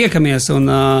kā tiekamies un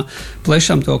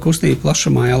plešam to kustību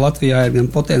plašumā, Latvijā ir gan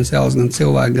potenciāls, gan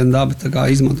cilvēki, gan daba, tā kā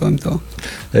izmantojam to.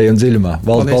 Ej un dziļumā.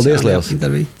 Valdi, paldies liels.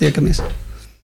 Tiekamies.